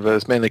did. But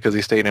it's mainly because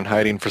he stayed in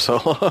hiding for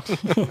so long.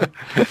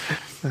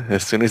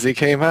 As soon as he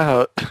came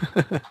out,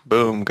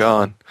 boom,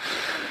 gone.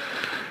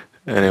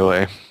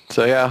 Anyway,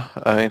 so yeah,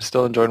 I'm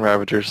still enjoying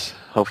Ravagers.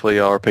 Hopefully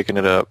y'all are picking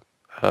it up.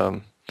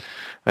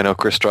 I know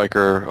Chris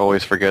Stryker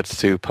always forgets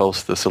to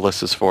post the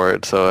solicits for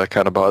it, so it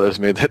kind of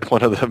bothers me that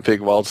one of the big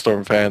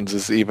Wildstorm fans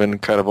is even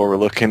kind of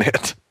overlooking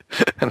it.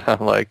 And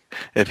I'm like,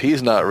 if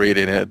he's not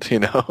reading it, you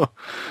know,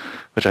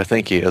 which I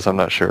think he is, I'm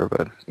not sure,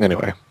 but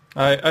anyway.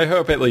 I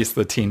hope at least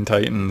the Teen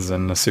Titans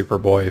and the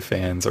Superboy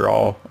fans are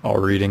all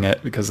reading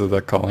it because of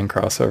the calling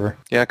crossover.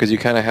 Yeah, because you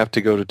kind of have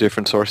to go to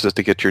different sources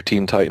to get your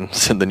Teen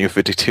Titans in the New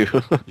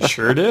 52. You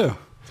sure do.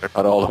 They're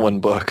not all in one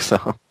book,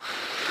 so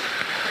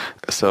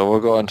we'll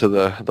go on to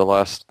the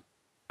last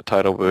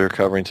title we're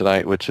covering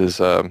tonight, which is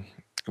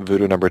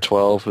Voodoo number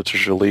 12, which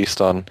was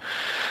released on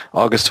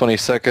August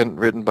 22nd,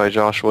 written by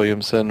Josh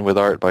Williamson, with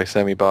art by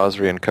Sammy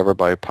Basri and cover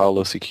by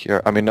Paolo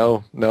Sicchiera. I mean,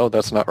 no,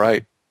 that's not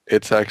right.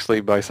 It's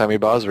actually by Sammy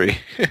Basri,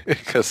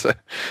 because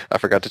I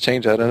forgot to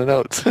change that in the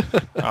notes.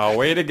 Oh,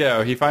 way to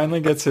go. He finally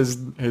gets his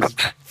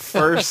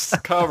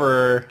first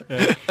cover.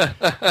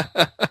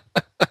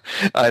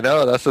 I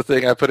know, that's the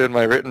thing I put in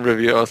my written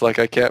review. I was like,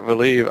 I can't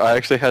believe. I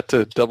actually had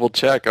to double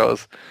check. I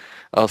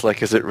was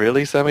like, is it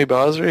really Sammy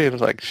Basri? And I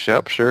was like,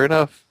 yep, sure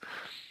enough.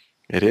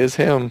 It is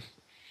him.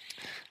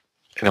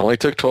 It only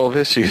took 12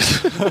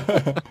 issues.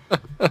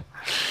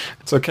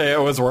 It's okay, it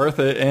was worth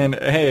it, and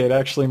hey, it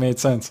actually made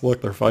sense.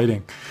 Look, they're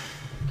fighting.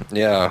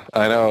 Yeah,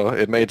 I know.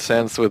 It made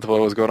sense with what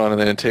was going on in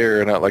the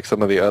interior, not like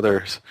some of the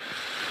others.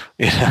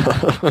 You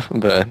know,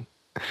 but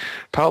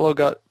Paolo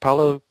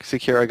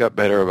Sicchiera got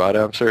better about it.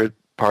 I'm sure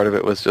part of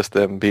it was just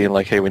them being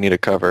like, hey, we need a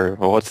cover.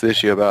 Well, what's the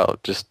issue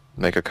about? Just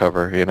make a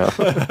cover, you know.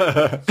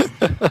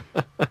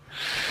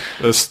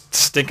 Those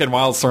stinking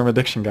Wildstorm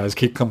addiction guys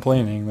keep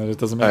complaining that it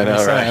doesn't make any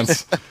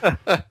sense.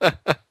 Right?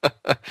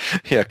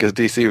 Yeah, because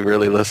DC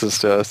really listens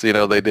to us. You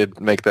know, they did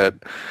make that,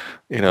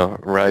 you know,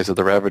 Rise of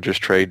the Ravagers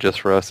trade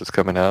just for us. It's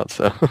coming out,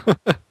 so.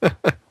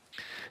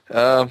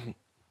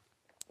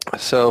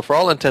 So for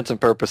all intents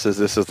and purposes,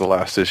 this is the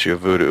last issue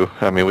of Voodoo.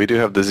 I mean, we do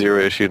have the Zero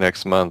issue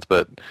next month,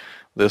 but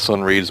this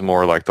one reads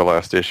more like the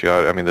last issue.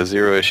 I mean, the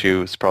Zero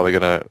issue is probably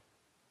going to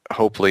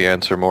hopefully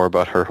answer more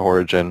about her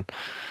origin,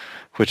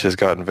 which has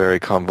gotten very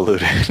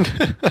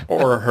convoluted.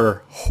 Or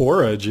her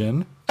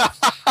origin.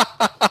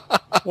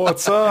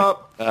 What's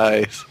up?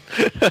 Nice.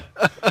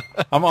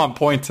 I'm on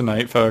point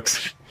tonight,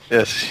 folks.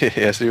 Yes,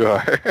 yes, you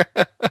are.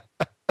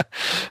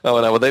 Oh,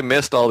 and well, they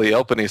missed all the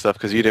opening stuff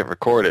because you didn't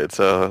record it,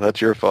 so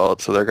that's your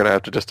fault. So they're gonna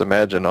have to just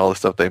imagine all the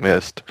stuff they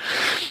missed.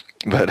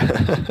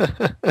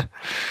 But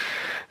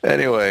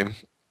anyway,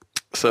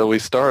 so we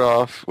start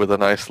off with a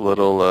nice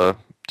little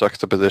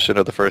juxtaposition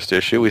of the first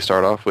issue. We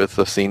start off with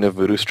the scene of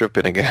Voodoo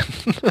stripping again.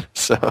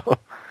 So,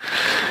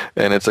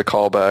 and it's a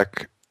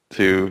callback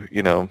to,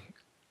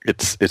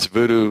 it's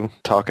Voodoo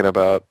talking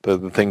about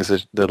the things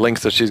that the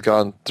links that she's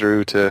gone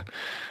through to,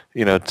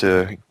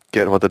 to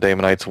get what the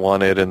Damonites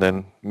wanted, and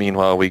then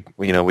meanwhile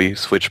we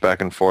switch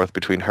back and forth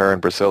between her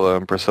and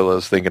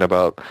Priscilla's thinking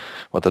about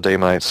what the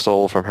Damonites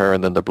stole from her,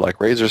 and then the Black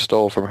Razor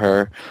stole from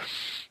her,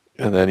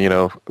 and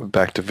then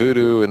back to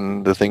Voodoo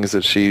and the things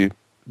that she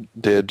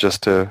did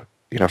just to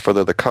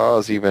further the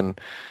cause, even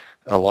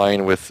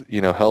align with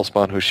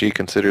Hellspawn, who she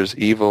considers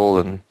evil,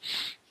 and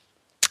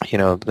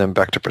then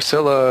back to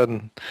Priscilla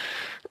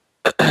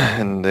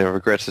and the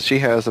regrets that she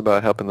has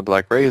about helping the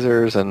Black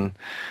Razors, and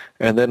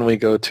then we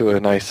go to a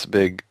nice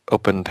big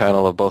open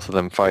panel of both of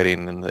them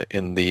fighting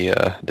in the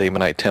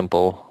Daemonite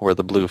temple where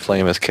the blue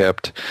flame is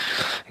kept.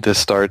 This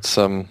starts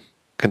some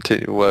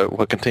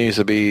what continues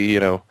to be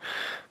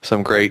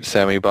some great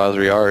Sami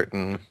Basri art,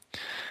 and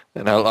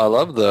I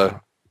love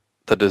the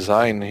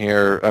design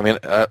here. I mean,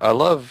 I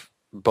love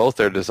both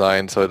their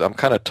designs, so I'm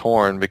kind of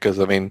torn because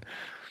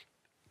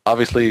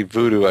obviously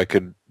Voodoo I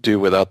could do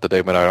without the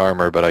Daemonite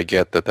armor, but I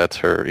get that that's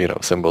her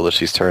symbol that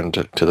she's turned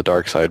to the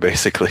dark side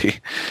basically.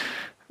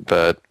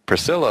 But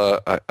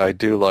Priscilla, I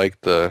do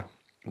like the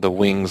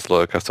wings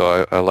look,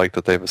 so I like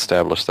that they've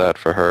established that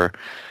for her,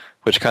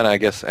 which kind of, I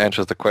guess,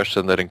 answers the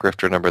question that in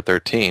Grifter number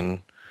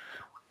 13,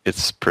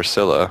 it's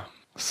Priscilla.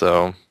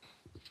 So,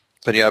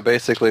 but yeah,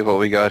 basically what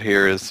we got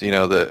here is,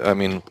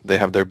 they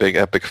have their big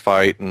epic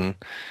fight,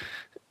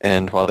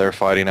 and while they're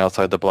fighting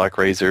outside the Black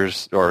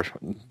Razors, or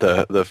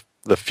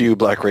the few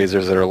Black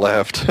Razors that are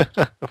left,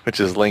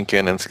 which is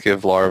Lincoln and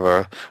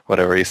Skivlarva,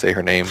 whatever you say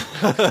her name.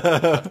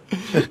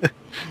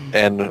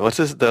 And what's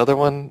the other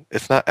one?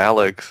 It's not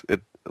Alex.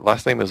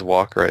 Last name is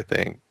Walker, I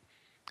think.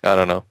 I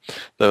don't know.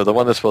 The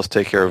one that's supposed to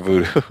take care of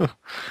Voodoo.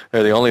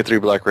 They're the only 3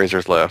 Black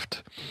Razors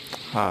left.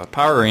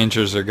 Power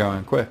Rangers are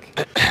going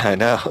quick. I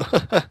know.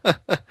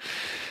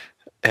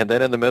 And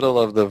then in the middle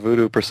of the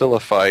Voodoo Priscilla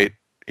fight,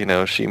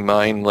 she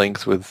mind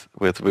links with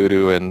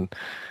Voodoo, and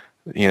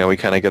we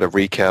kind of get a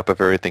recap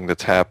of everything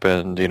that's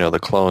happened, the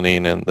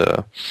cloning and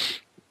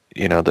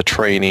the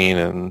training,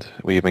 and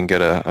we even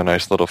get a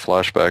nice little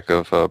flashback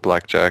of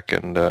Blackjack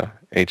and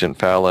Agent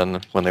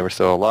Fallon when they were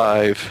still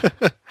alive.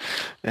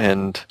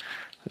 And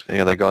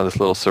they go on this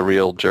little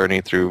surreal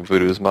journey through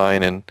Voodoo's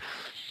mind, and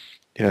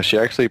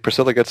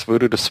Priscilla gets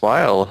Voodoo to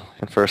smile,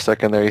 and for a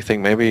second there you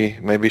think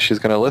maybe she's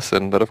going to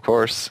listen, but of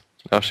course,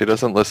 no, she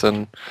doesn't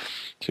listen.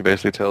 She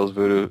basically tells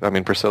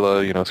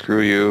Priscilla,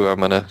 screw you, I'm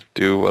going to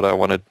do what I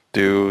want to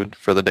do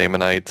for the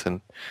Daemonites, and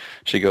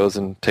she goes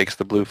and takes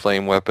the blue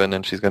flame weapon,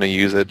 and she's going to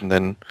use it, and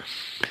then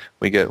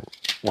we get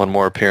one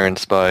more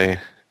appearance by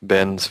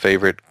Ben's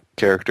favorite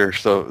character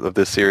of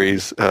this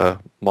series,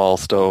 Maul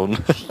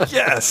Stone.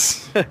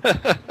 Yes!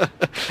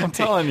 I'm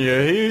telling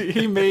you,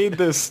 he made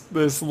this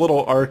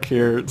little arc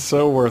here. It's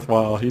so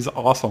worthwhile. He's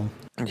awesome.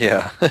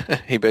 Yeah,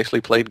 he basically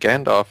played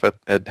Gandalf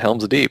at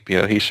Helm's Deep.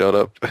 He showed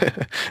up.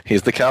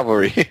 He's the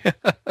cavalry.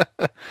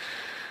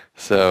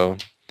 So,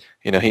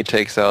 he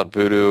takes out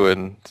Voodoo,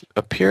 and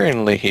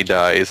apparently he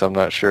dies. I'm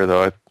not sure,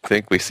 though. I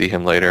think we see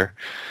him later.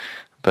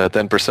 But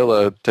then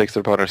Priscilla takes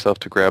it upon herself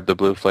to grab the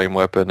blue flame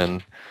weapon,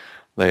 and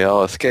they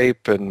all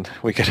escape, and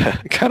we get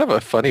a kind of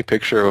a funny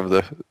picture of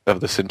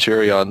the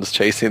Centurions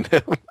chasing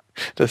them.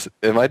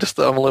 Am I just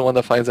the only one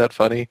that finds that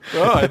funny?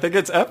 Oh, I think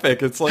it's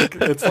epic. It's like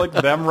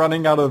them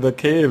running out of the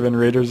cave in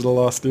Raiders of the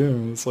Lost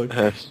Doom. It's like,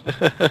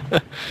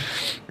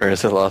 or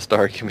is it Lost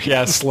Ark? You mean?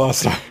 Yes,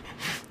 Lost Ark.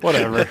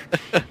 Whatever.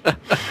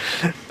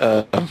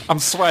 I'm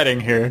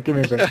sweating here. Give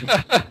me a break.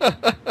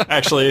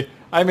 Actually,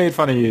 I made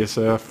fun of you,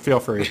 so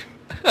feel free.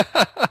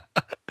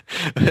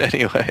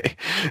 Anyway,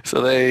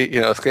 so they,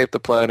 escape the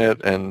planet,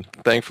 and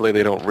thankfully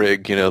they don't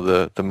rig,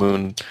 the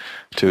moon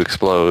to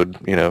explode,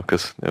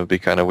 because it would be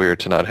kind of weird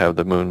to not have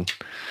the moon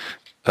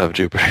of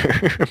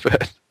Jupiter.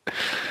 But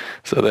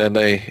so then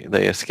they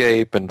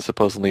escape, and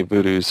supposedly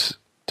Voodoo's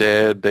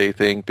dead, they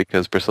think,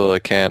 because Priscilla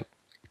can't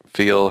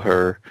feel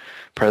her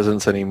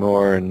presence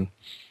anymore, and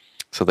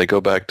so they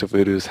go back to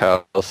Voodoo's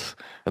house,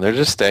 and they're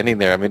just standing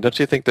there. I mean, don't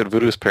you think that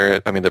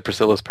that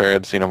Priscilla's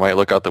parents, might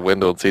look out the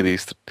window and see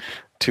these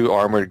 2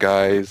 armored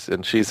guys,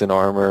 and she's in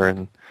armor,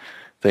 and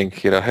think,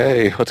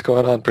 hey, what's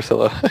going on,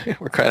 Priscilla?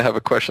 We're kind of have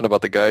a question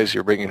about the guys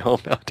you're bringing home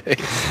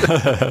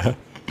nowadays.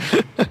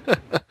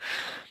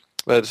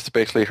 But it's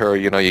basically her,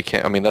 you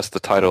can't, that's the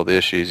title of the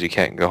issue, is you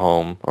can't go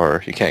home,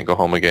 or you can't go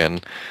home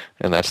again.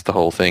 And that's the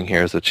whole thing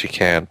here, is that she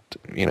can't,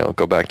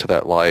 go back to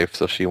that life.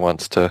 So she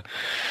wants to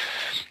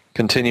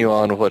continue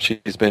on with what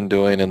she's been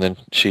doing. And then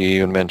she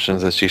even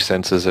mentions that she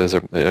senses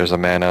there's a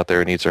man out there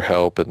who needs her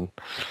help. And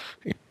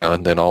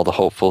And then all the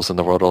hopefuls in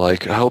the world are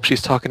like, I hope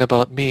she's talking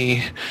about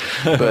me.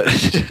 But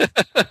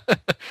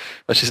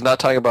but she's not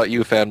talking about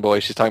you,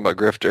 fanboy. She's talking about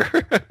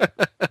Grifter.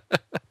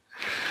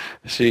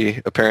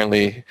 She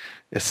apparently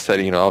is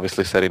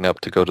obviously setting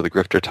up to go to the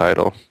Grifter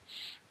title.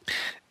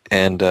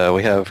 And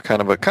we have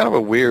kind of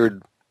a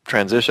weird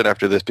transition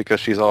after this because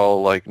she's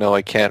all like, no,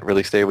 I can't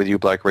really stay with you,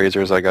 Black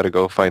Razors. I got to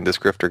go find this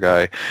Grifter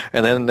guy.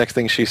 And then the next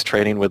thing, she's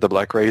training with the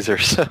Black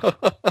Razors.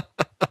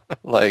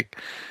 Like,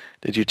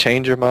 did you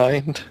change your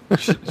mind?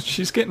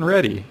 She's getting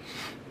ready.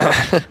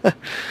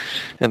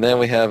 And then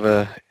we have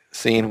a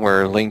scene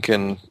where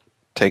Lincoln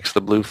takes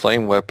the blue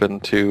flame weapon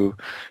to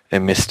a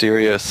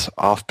mysterious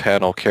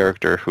off-panel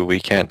character who we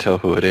can't tell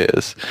who it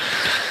is.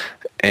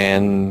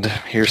 And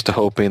here's to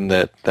hoping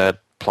that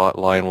plot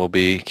line will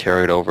be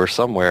carried over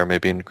somewhere,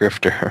 maybe in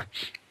Grifter.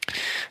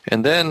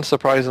 And then,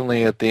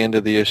 surprisingly, at the end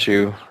of the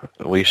issue,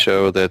 we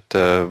show that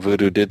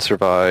Voodoo did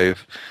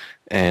survive,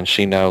 and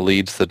she now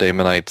leads the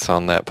Daemonites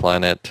on that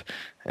planet,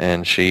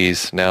 and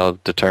she's now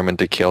determined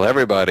to kill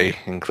everybody,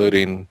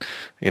 including,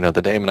 the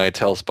Daemonites,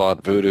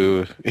 Hellspawn,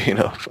 Voodoo,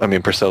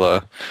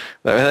 Priscilla.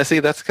 I see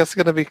that's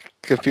going to be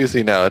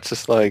confusing now. It's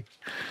just like,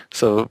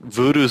 so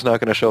Voodoo's not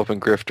going to show up in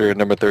Grifter, and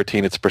number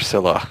 13, it's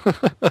Priscilla.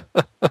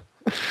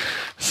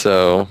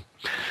 So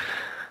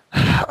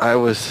I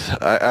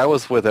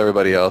was with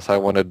everybody else. I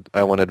wanted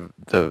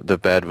the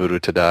bad Voodoo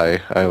to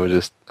die.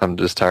 I'm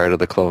just tired of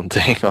the clone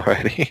thing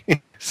already.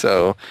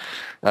 So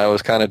I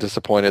was kind of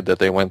disappointed that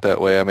they went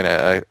that way. I mean,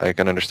 I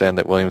can understand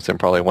that Williamson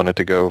probably wanted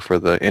to go for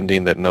the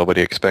ending that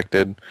nobody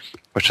expected,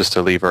 which is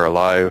to leave her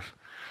alive.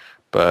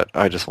 But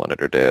I just wanted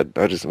her dead.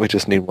 We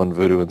just need one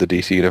Voodoo in the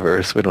DC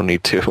universe. We don't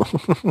need two.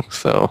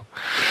 So,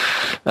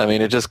 I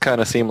mean, it just kind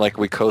of seemed like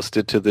we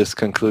coasted to this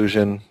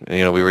conclusion.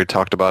 We already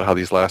talked about how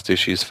these last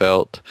issues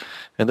felt,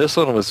 and this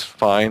one was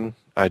fine.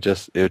 It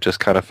just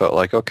kind of felt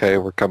like, okay,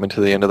 we're coming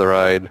to the end of the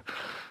ride.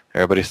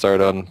 Everybody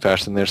start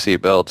unfastening their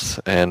seatbelts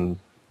and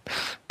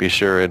be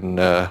sure and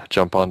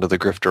jump onto the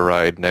Grifter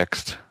ride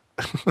next.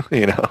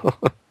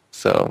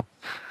 So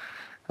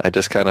I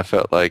just kind of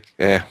felt like,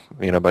 by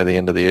the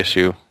end of the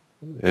issue,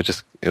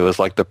 it was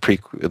like the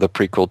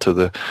prequel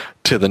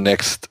to the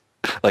next,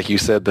 like you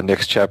said, the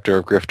next chapter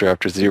of Grifter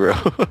after Zero.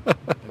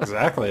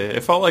 Exactly.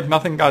 It felt like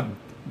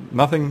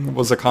nothing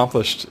was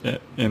accomplished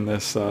in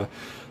this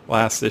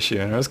last issue,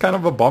 and it was kind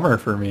of a bummer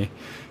for me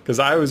because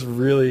I was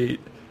really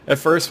at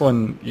first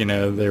when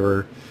they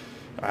were,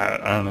 I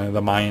don't know,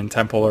 the Mayan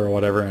temple or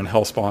whatever, and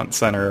Hellspawn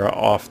sent her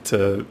off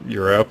to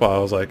Europa. I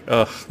was like,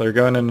 ugh, they're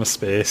going into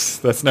space.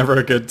 That's never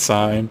a good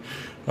sign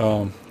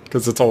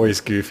because it's always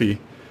goofy.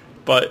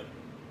 But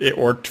it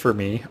worked for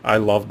me. I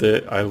loved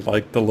it. I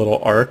liked the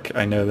little arc.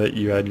 I know that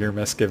you had your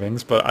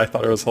misgivings, but I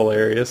thought it was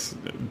hilarious,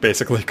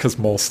 basically because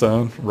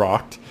Molestone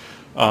rocked.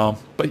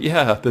 But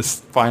yeah,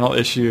 this final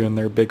issue and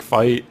their big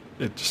fight,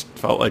 it just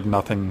felt like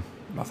nothing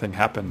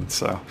happened.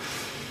 So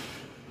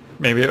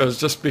maybe it was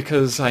just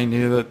because I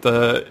knew that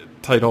the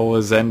title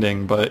was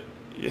ending, but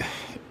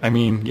I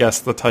mean, yes,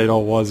 the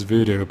title was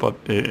Voodoo, but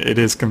it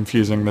is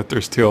confusing that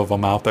there's two of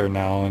them out there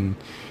now, and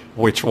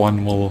which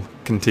one will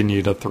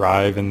continue to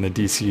thrive in the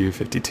DCU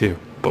 52?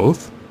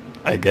 Both,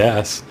 I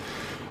guess.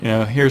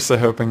 Here's to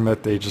hoping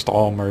that they just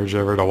all merge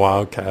over to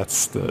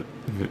Wildcats, that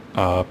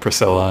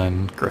Priscilla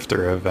and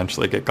Grifter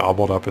eventually get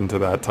gobbled up into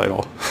that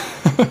title.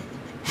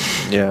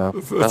 Yeah.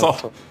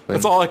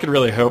 That's all I could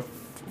really hope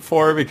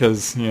for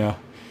because,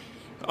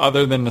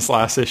 other than this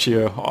last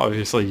issue,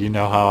 obviously you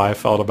know how I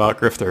felt about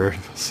Grifter.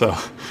 So,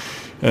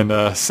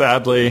 and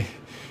sadly,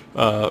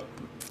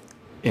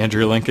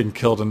 Andrew Lincoln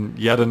killed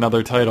yet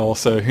another title,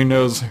 so who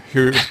knows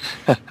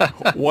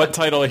what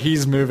title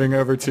he's moving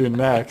over to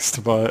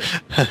next, but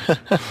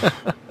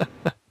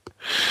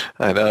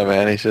I know,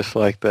 man, he's just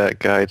like that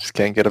guy, just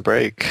can't get a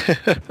break.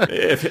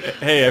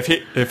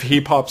 if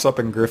he pops up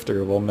in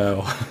Grifter, we'll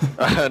know.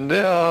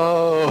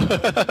 No.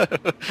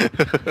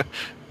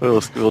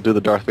 We'll do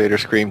the Darth Vader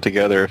scream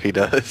together if he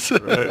does.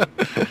 Right.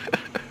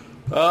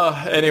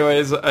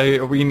 Anyways,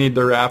 we need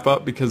to wrap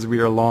up because we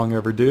are long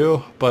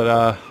overdue,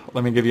 but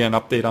let me give you an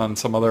update on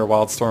some other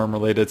Wildstorm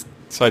related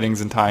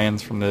sightings and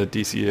tie-ins from the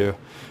DCU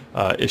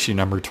issue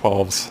number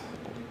 12s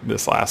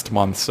this last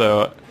month.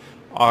 So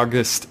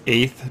August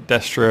 8th,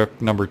 Deathstroke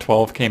number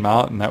 12 came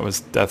out, and that was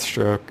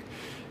Deathstroke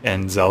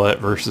and Zealot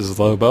versus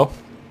Lobo.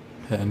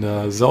 And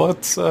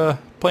Zealot's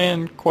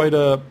playing quite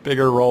a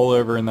bigger role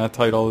over in that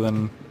title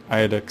than I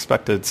had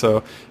expected,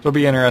 so it'll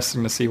be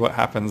interesting to see what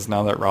happens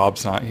now that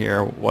Rob's not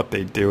here, what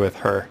they do with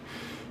her.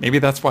 Maybe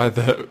that's why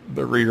the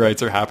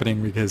rewrites are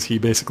happening, because he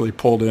basically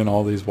pulled in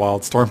all these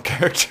Wildstorm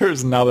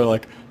characters, and now they're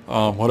like,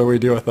 what do we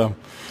do with them?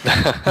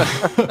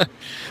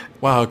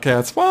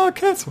 Wildcats. I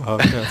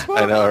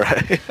know,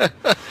 right?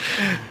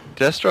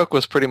 Deathstroke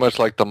was pretty much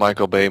like the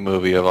Michael Bay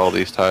movie of all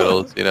these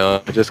titles,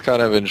 I just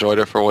kind of enjoyed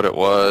it for what it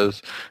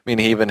was. I mean,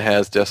 he even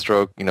has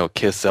Deathstroke,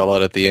 kiss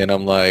Zealot at the end.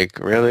 I'm like,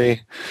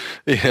 really?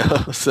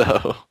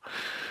 So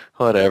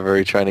whatever.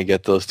 You're trying to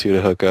get those two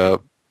to hook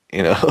up,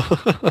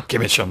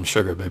 Give me some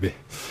sugar, baby.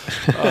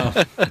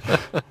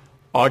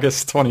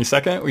 August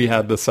 22nd, we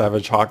had the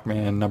Savage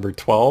Hawkman number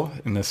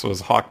 12, and this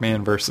was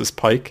Hawkman versus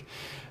Pike.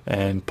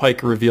 And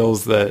Pike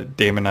reveals that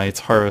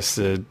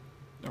Damonites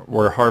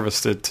were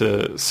harvested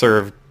to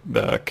serve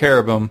the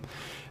Cherubim,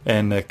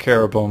 and the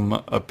Cherubim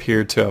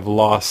appeared to have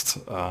lost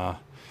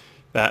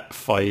that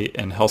fight,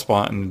 and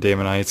Hellspawn and the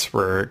Damonites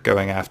were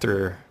going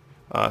after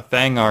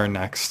Thangar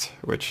next,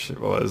 which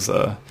was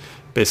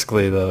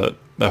basically the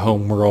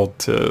home world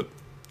to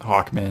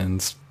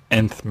Hawkman's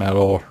nth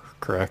metal,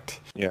 correct?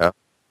 Yeah.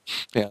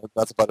 Yeah,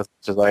 that's about as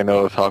much as I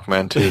know of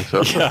Hawkman too.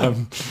 So. Yeah,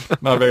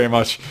 not very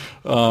much.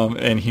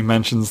 And he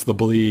mentions the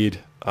Bleed,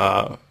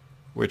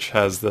 which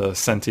has the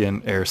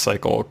sentient air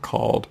cycle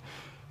called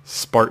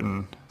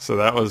Spartan. So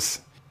that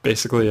was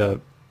basically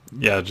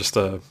just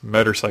a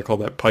motorcycle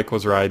that Pike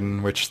was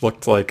riding, which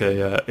looked like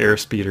a air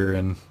speeder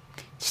in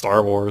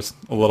Star Wars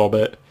a little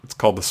bit. It's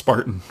called the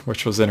Spartan,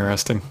 which was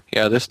interesting.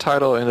 Yeah, this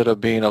title ended up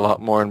being a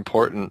lot more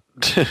important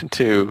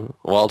to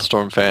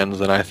Wildstorm fans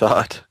than I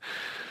thought.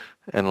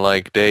 And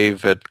like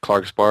Dave at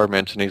Clark's Bar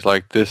mentioned, he's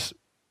like, this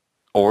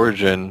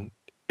origin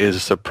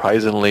is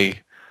surprisingly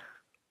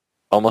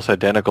almost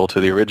identical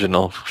to the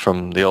original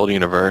from the old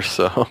universe.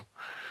 So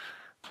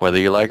whether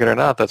you like it or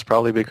not, that's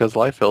probably because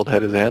Liefeld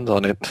had his hands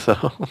on it.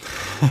 So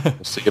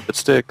we'll see if it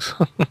sticks.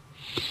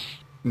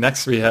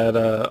 Next, we had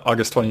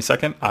August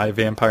 22nd, I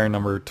Vampire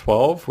number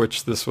 12,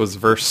 which this was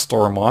verse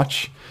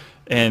Stormwatch.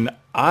 And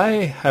I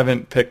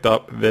haven't picked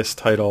up this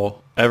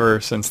title ever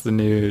since the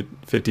new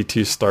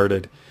 52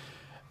 started.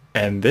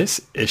 And this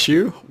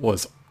issue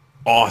was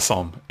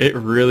awesome. It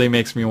really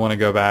makes me want to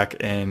go back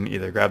and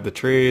either grab the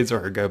trades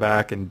or go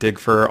back and dig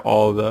for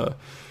all the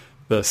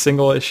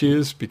single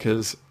issues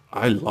because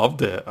I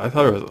loved it. I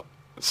thought it was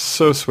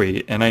so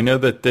sweet. And I know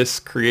that this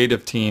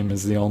creative team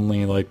is the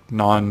only like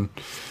known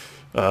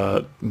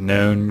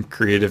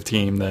creative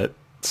team that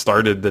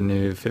started the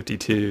new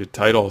 52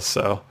 titles.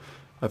 So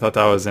I thought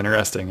that was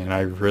interesting, and I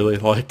really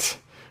liked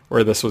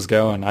where this was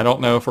going. I don't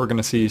know if we're going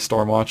to see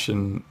Stormwatch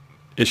in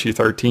issue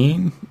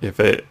 13, if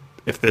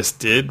this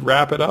did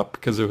wrap it up,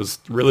 because it was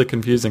really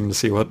confusing to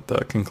see what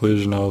the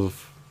conclusion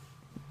of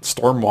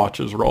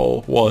Stormwatch's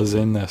role was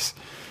in this.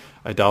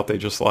 I doubt they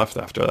just left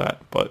after that.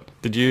 But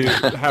did you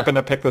happen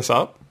to pick this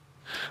up?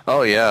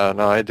 Oh yeah,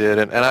 no, I did,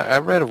 and I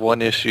read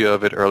one issue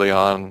of it early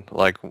on,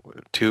 like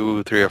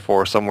 2, 3, or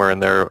 4, somewhere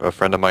in there. A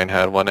friend of mine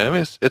had one,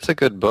 and it's a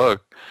good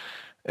book,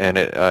 and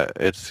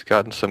it's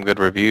gotten some good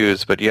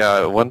reviews. But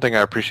yeah, one thing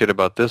I appreciate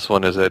about this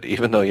one is that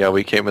even though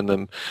we came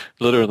in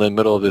literally in the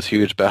middle of this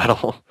huge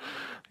battle,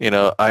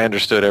 I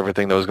understood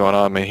everything that was going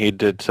on. I mean, he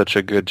did such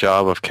a good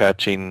job of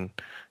catching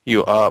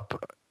you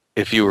up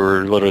if you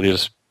were literally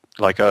just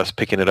like us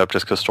picking it up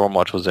just because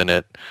Stormwatch was in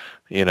it,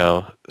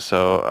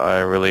 So I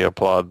really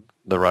applaud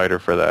the writer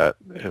for that.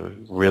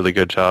 Really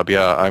good job.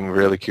 Yeah, I'm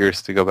really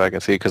curious to go back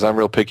and see because I'm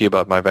real picky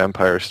about my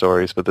vampire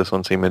stories, but this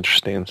one seemed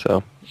interesting.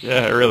 So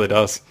yeah, it really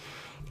does.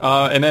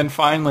 And then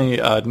finally,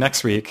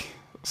 next week,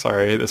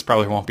 sorry, this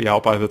probably won't be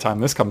out by the time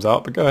this comes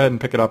out, but go ahead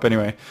and pick it up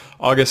anyway.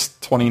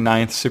 August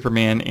 29th,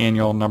 Superman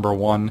Annual number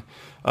 1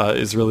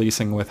 is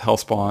releasing with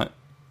Hellspawn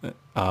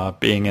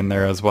being in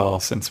there as well,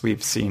 since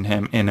we've seen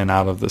him in and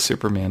out of the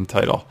Superman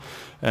title.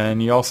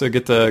 And you also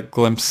get the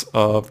glimpse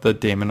of the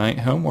Damonite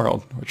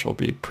homeworld, which will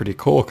be pretty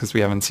cool because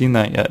we haven't seen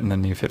that yet in the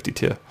new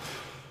 52.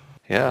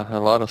 Yeah, a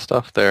lot of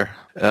stuff there.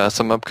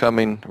 Some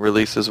upcoming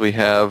releases we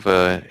have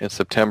in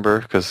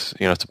September, because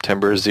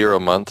September is 0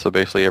 month, so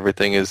basically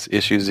everything is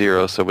issue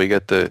 0. So we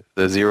get the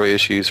 0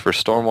 issues for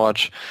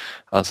Stormwatch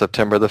on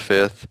September the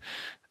 5th.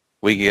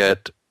 We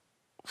get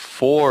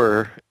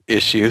 4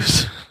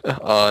 issues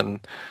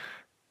on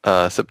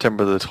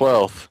September the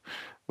 12th.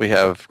 We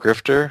have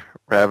Grifter,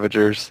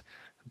 Ravagers,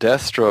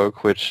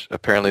 Deathstroke, which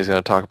apparently is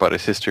going to talk about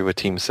his history with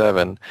Team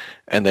 7,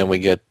 and then we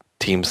get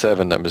Team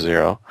 7 number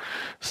 0.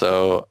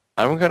 So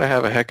I'm going to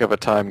have a heck of a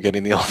time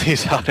getting all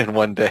these out in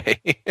one day.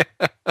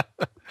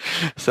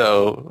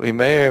 So we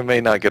may or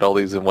may not get all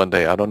these in one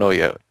day. I don't know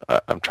yet.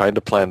 I'm trying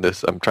to plan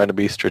this. I'm trying to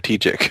be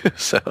strategic.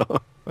 So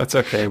that's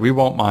okay. We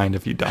won't mind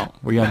if you don't.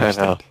 We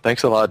understand. I know.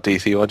 Thanks a lot,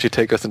 DC. Why don't you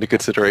take us into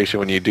consideration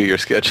when you do your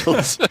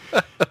schedules?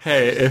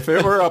 Hey, if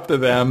it were up to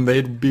them,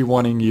 they'd be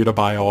wanting you to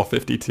buy all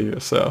 52.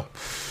 So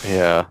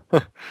yeah.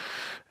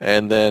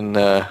 And then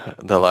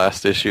the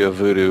last issue of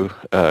Voodoo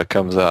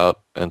comes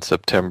out in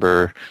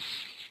September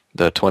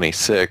the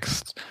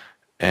 26th.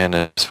 And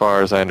as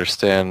far as I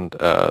understand,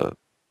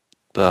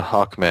 the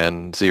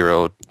Hawkman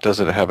 0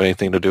 doesn't have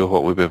anything to do with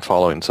what we've been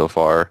following so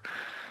far.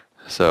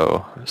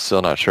 So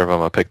still not sure if I'm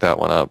going to pick that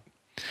one up.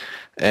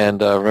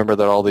 And remember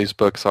that all these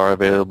books are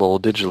available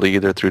digitally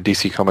either through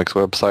DC Comics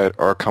website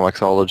or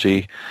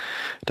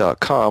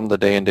Comixology.com, the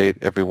day and date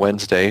every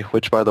Wednesday,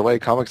 which, by the way,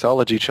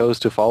 Comixology chose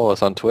to follow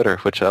us on Twitter,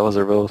 which that was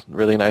a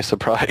really nice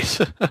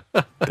surprise.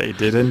 They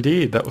did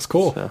indeed. That was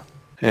cool. So,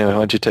 anyway, why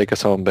don't you take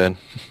us home, Ben?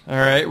 All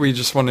right. We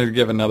just wanted to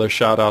give another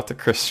shout out to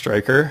Chris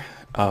Stryker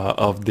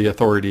of the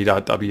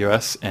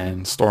Authority.ws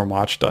and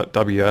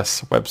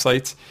Stormwatch.ws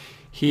websites.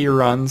 He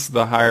runs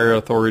the Higher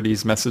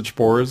Authorities message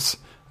boards,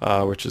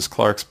 which is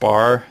Clark's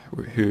Bar,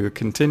 who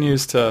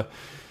continues to,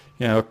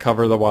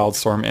 cover the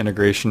Wildstorm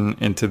integration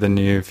into the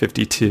new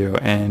 52.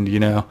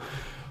 And,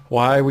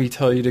 why we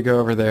tell you to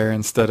go over there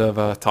instead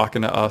of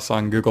talking to us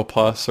on Google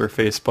Plus or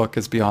Facebook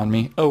is beyond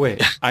me. Oh,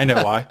 wait, I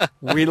know why.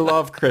 We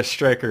love Chris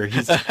Stryker.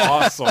 He's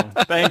awesome.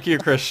 Thank you,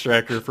 Chris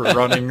Stryker, for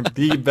running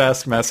the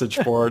best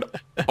message board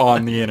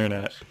on the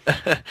internet.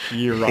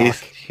 You rock.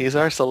 He's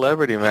our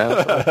celebrity,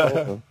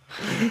 man.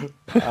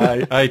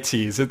 I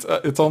tease.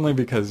 It's only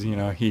because,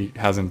 he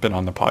hasn't been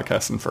on the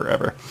podcast in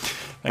forever.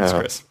 Thanks,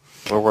 Chris.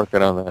 We're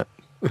working on that.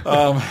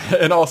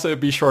 And also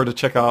be sure to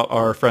check out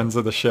our friends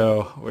of the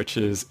show, which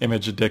is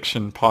Image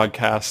Addiction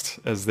Podcast,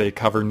 as they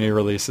cover new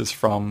releases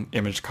from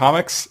Image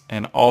Comics,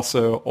 and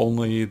also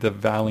Only the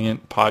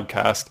Valiant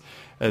Podcast,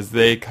 as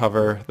they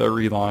cover the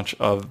relaunch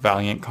of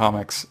Valiant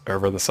Comics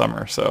over the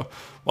summer. So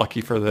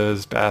lucky for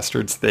those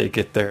bastards, they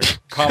get their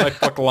comic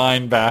book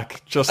line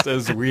back, just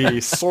as we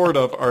sort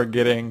of are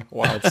getting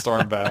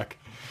Wildstorm back.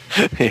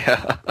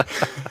 Yeah.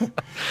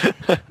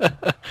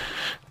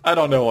 I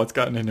don't know what's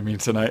gotten into me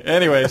tonight.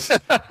 Anyways,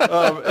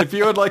 if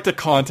you would like to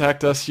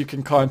contact us, you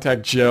can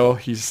contact Joe.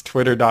 He's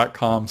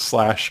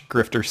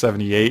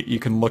twitter.com/grifter78. You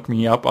can look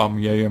me up. I'm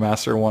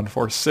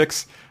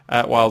YoYoMaster146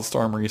 at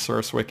Wildstorm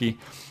Resource Wiki.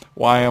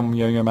 Why I'm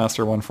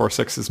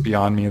YoYoMaster146 is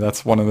beyond me.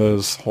 That's one of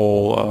those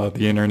whole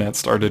the internet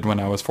started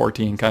when I was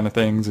 14 kind of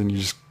things, and you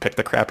just pick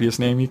the crappiest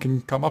name you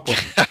can come up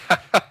with.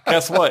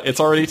 Guess what? It's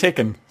already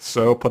taken,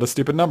 so put a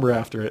stupid number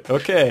after it.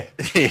 Okay.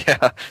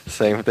 Yeah,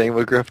 same thing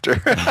with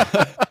Grifter.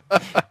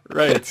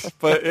 Right,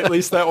 but at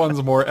least that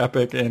one's more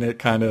epic, and it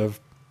kind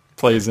of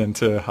plays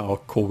into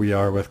how cool we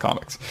are with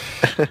comics.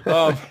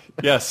 So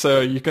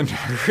you can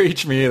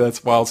reach me. That's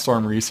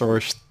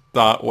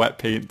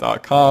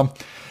wildstormresource.wetpaint.com.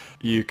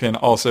 You can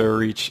also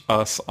reach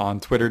us on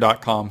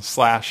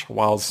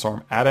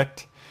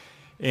twitter.com/wildstormaddict.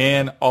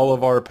 And all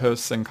of our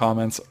posts and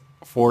comments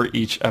for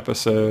each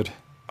episode,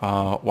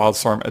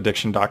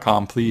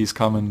 wildstormaddiction.com. Please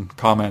come and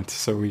comment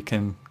so we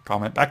can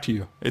comment back to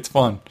you. It's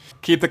fun.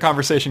 Keep the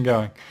conversation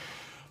going.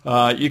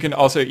 You can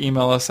also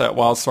email us at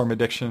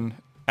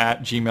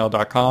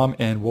wildstormaddiction@gmail.com,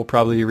 and we'll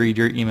probably read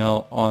your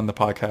email on the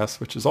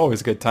podcast, which is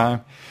always a good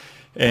time.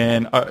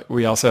 And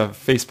we also have a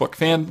Facebook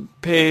fan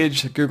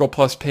page, a Google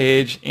Plus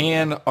page,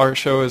 and our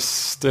show is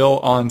still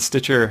on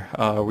Stitcher.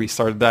 We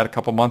started that a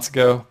couple months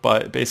ago,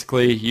 but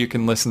basically you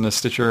can listen to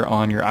Stitcher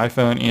on your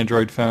iPhone,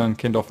 Android phone,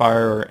 Kindle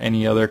Fire, or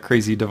any other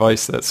crazy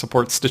device that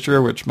supports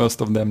Stitcher, which most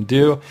of them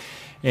do.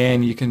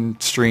 And you can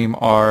stream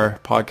our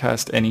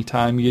podcast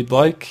anytime you'd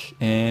like,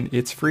 and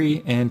it's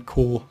free and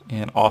cool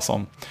and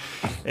awesome.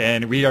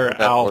 And we are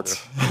out.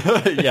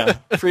 Yeah,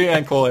 free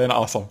and cool and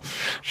awesome.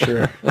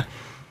 Sure.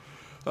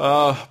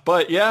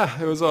 But yeah,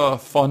 it was a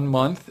fun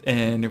month,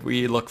 and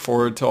we look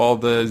forward to all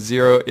the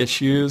Zero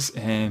issues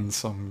and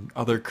some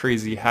other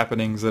crazy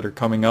happenings that are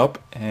coming up.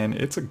 And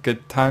it's a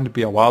good time to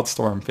be a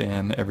Wildstorm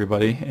fan,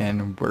 everybody.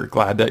 And we're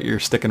glad that you're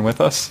sticking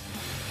with us.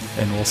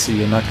 And we'll see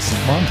you next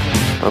month.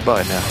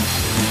 Bye-bye now.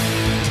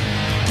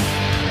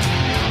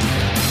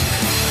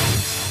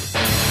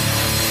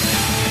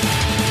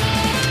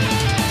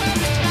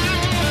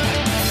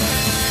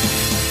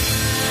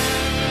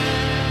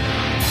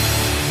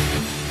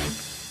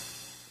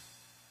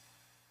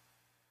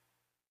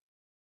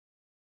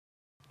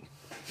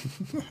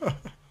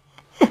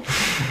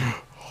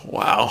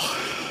 Wow.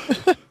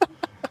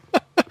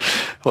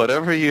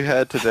 Whatever you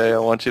had today, I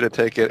want you to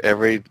take it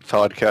every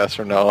podcast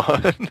from now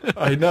on.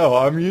 I know.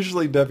 I'm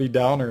usually Debbie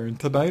Downer, and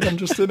tonight I'm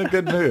just in a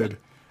good mood.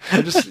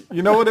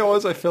 You know what it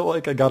was? I felt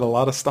like I got a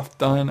lot of stuff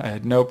done. I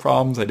had no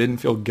problems. I didn't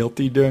feel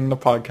guilty doing the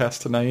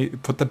podcast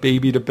tonight. Put the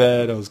baby to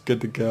bed. I was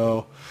good to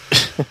go.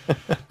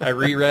 I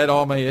reread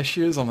all my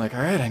issues. I'm like,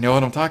 all right, I know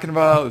what I'm talking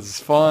about. This is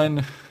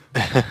fun.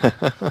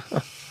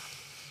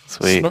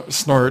 Sweet.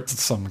 Snort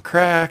some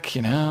crack,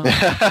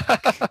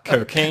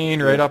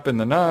 cocaine right up in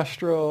the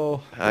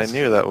nostril. I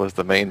knew that was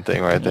the main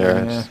thing right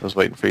there. Yeah. I was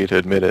waiting for you to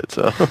admit it.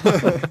 So.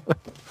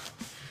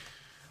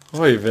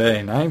 Oy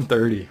vey,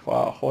 9:30.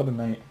 Wow, what a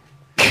night.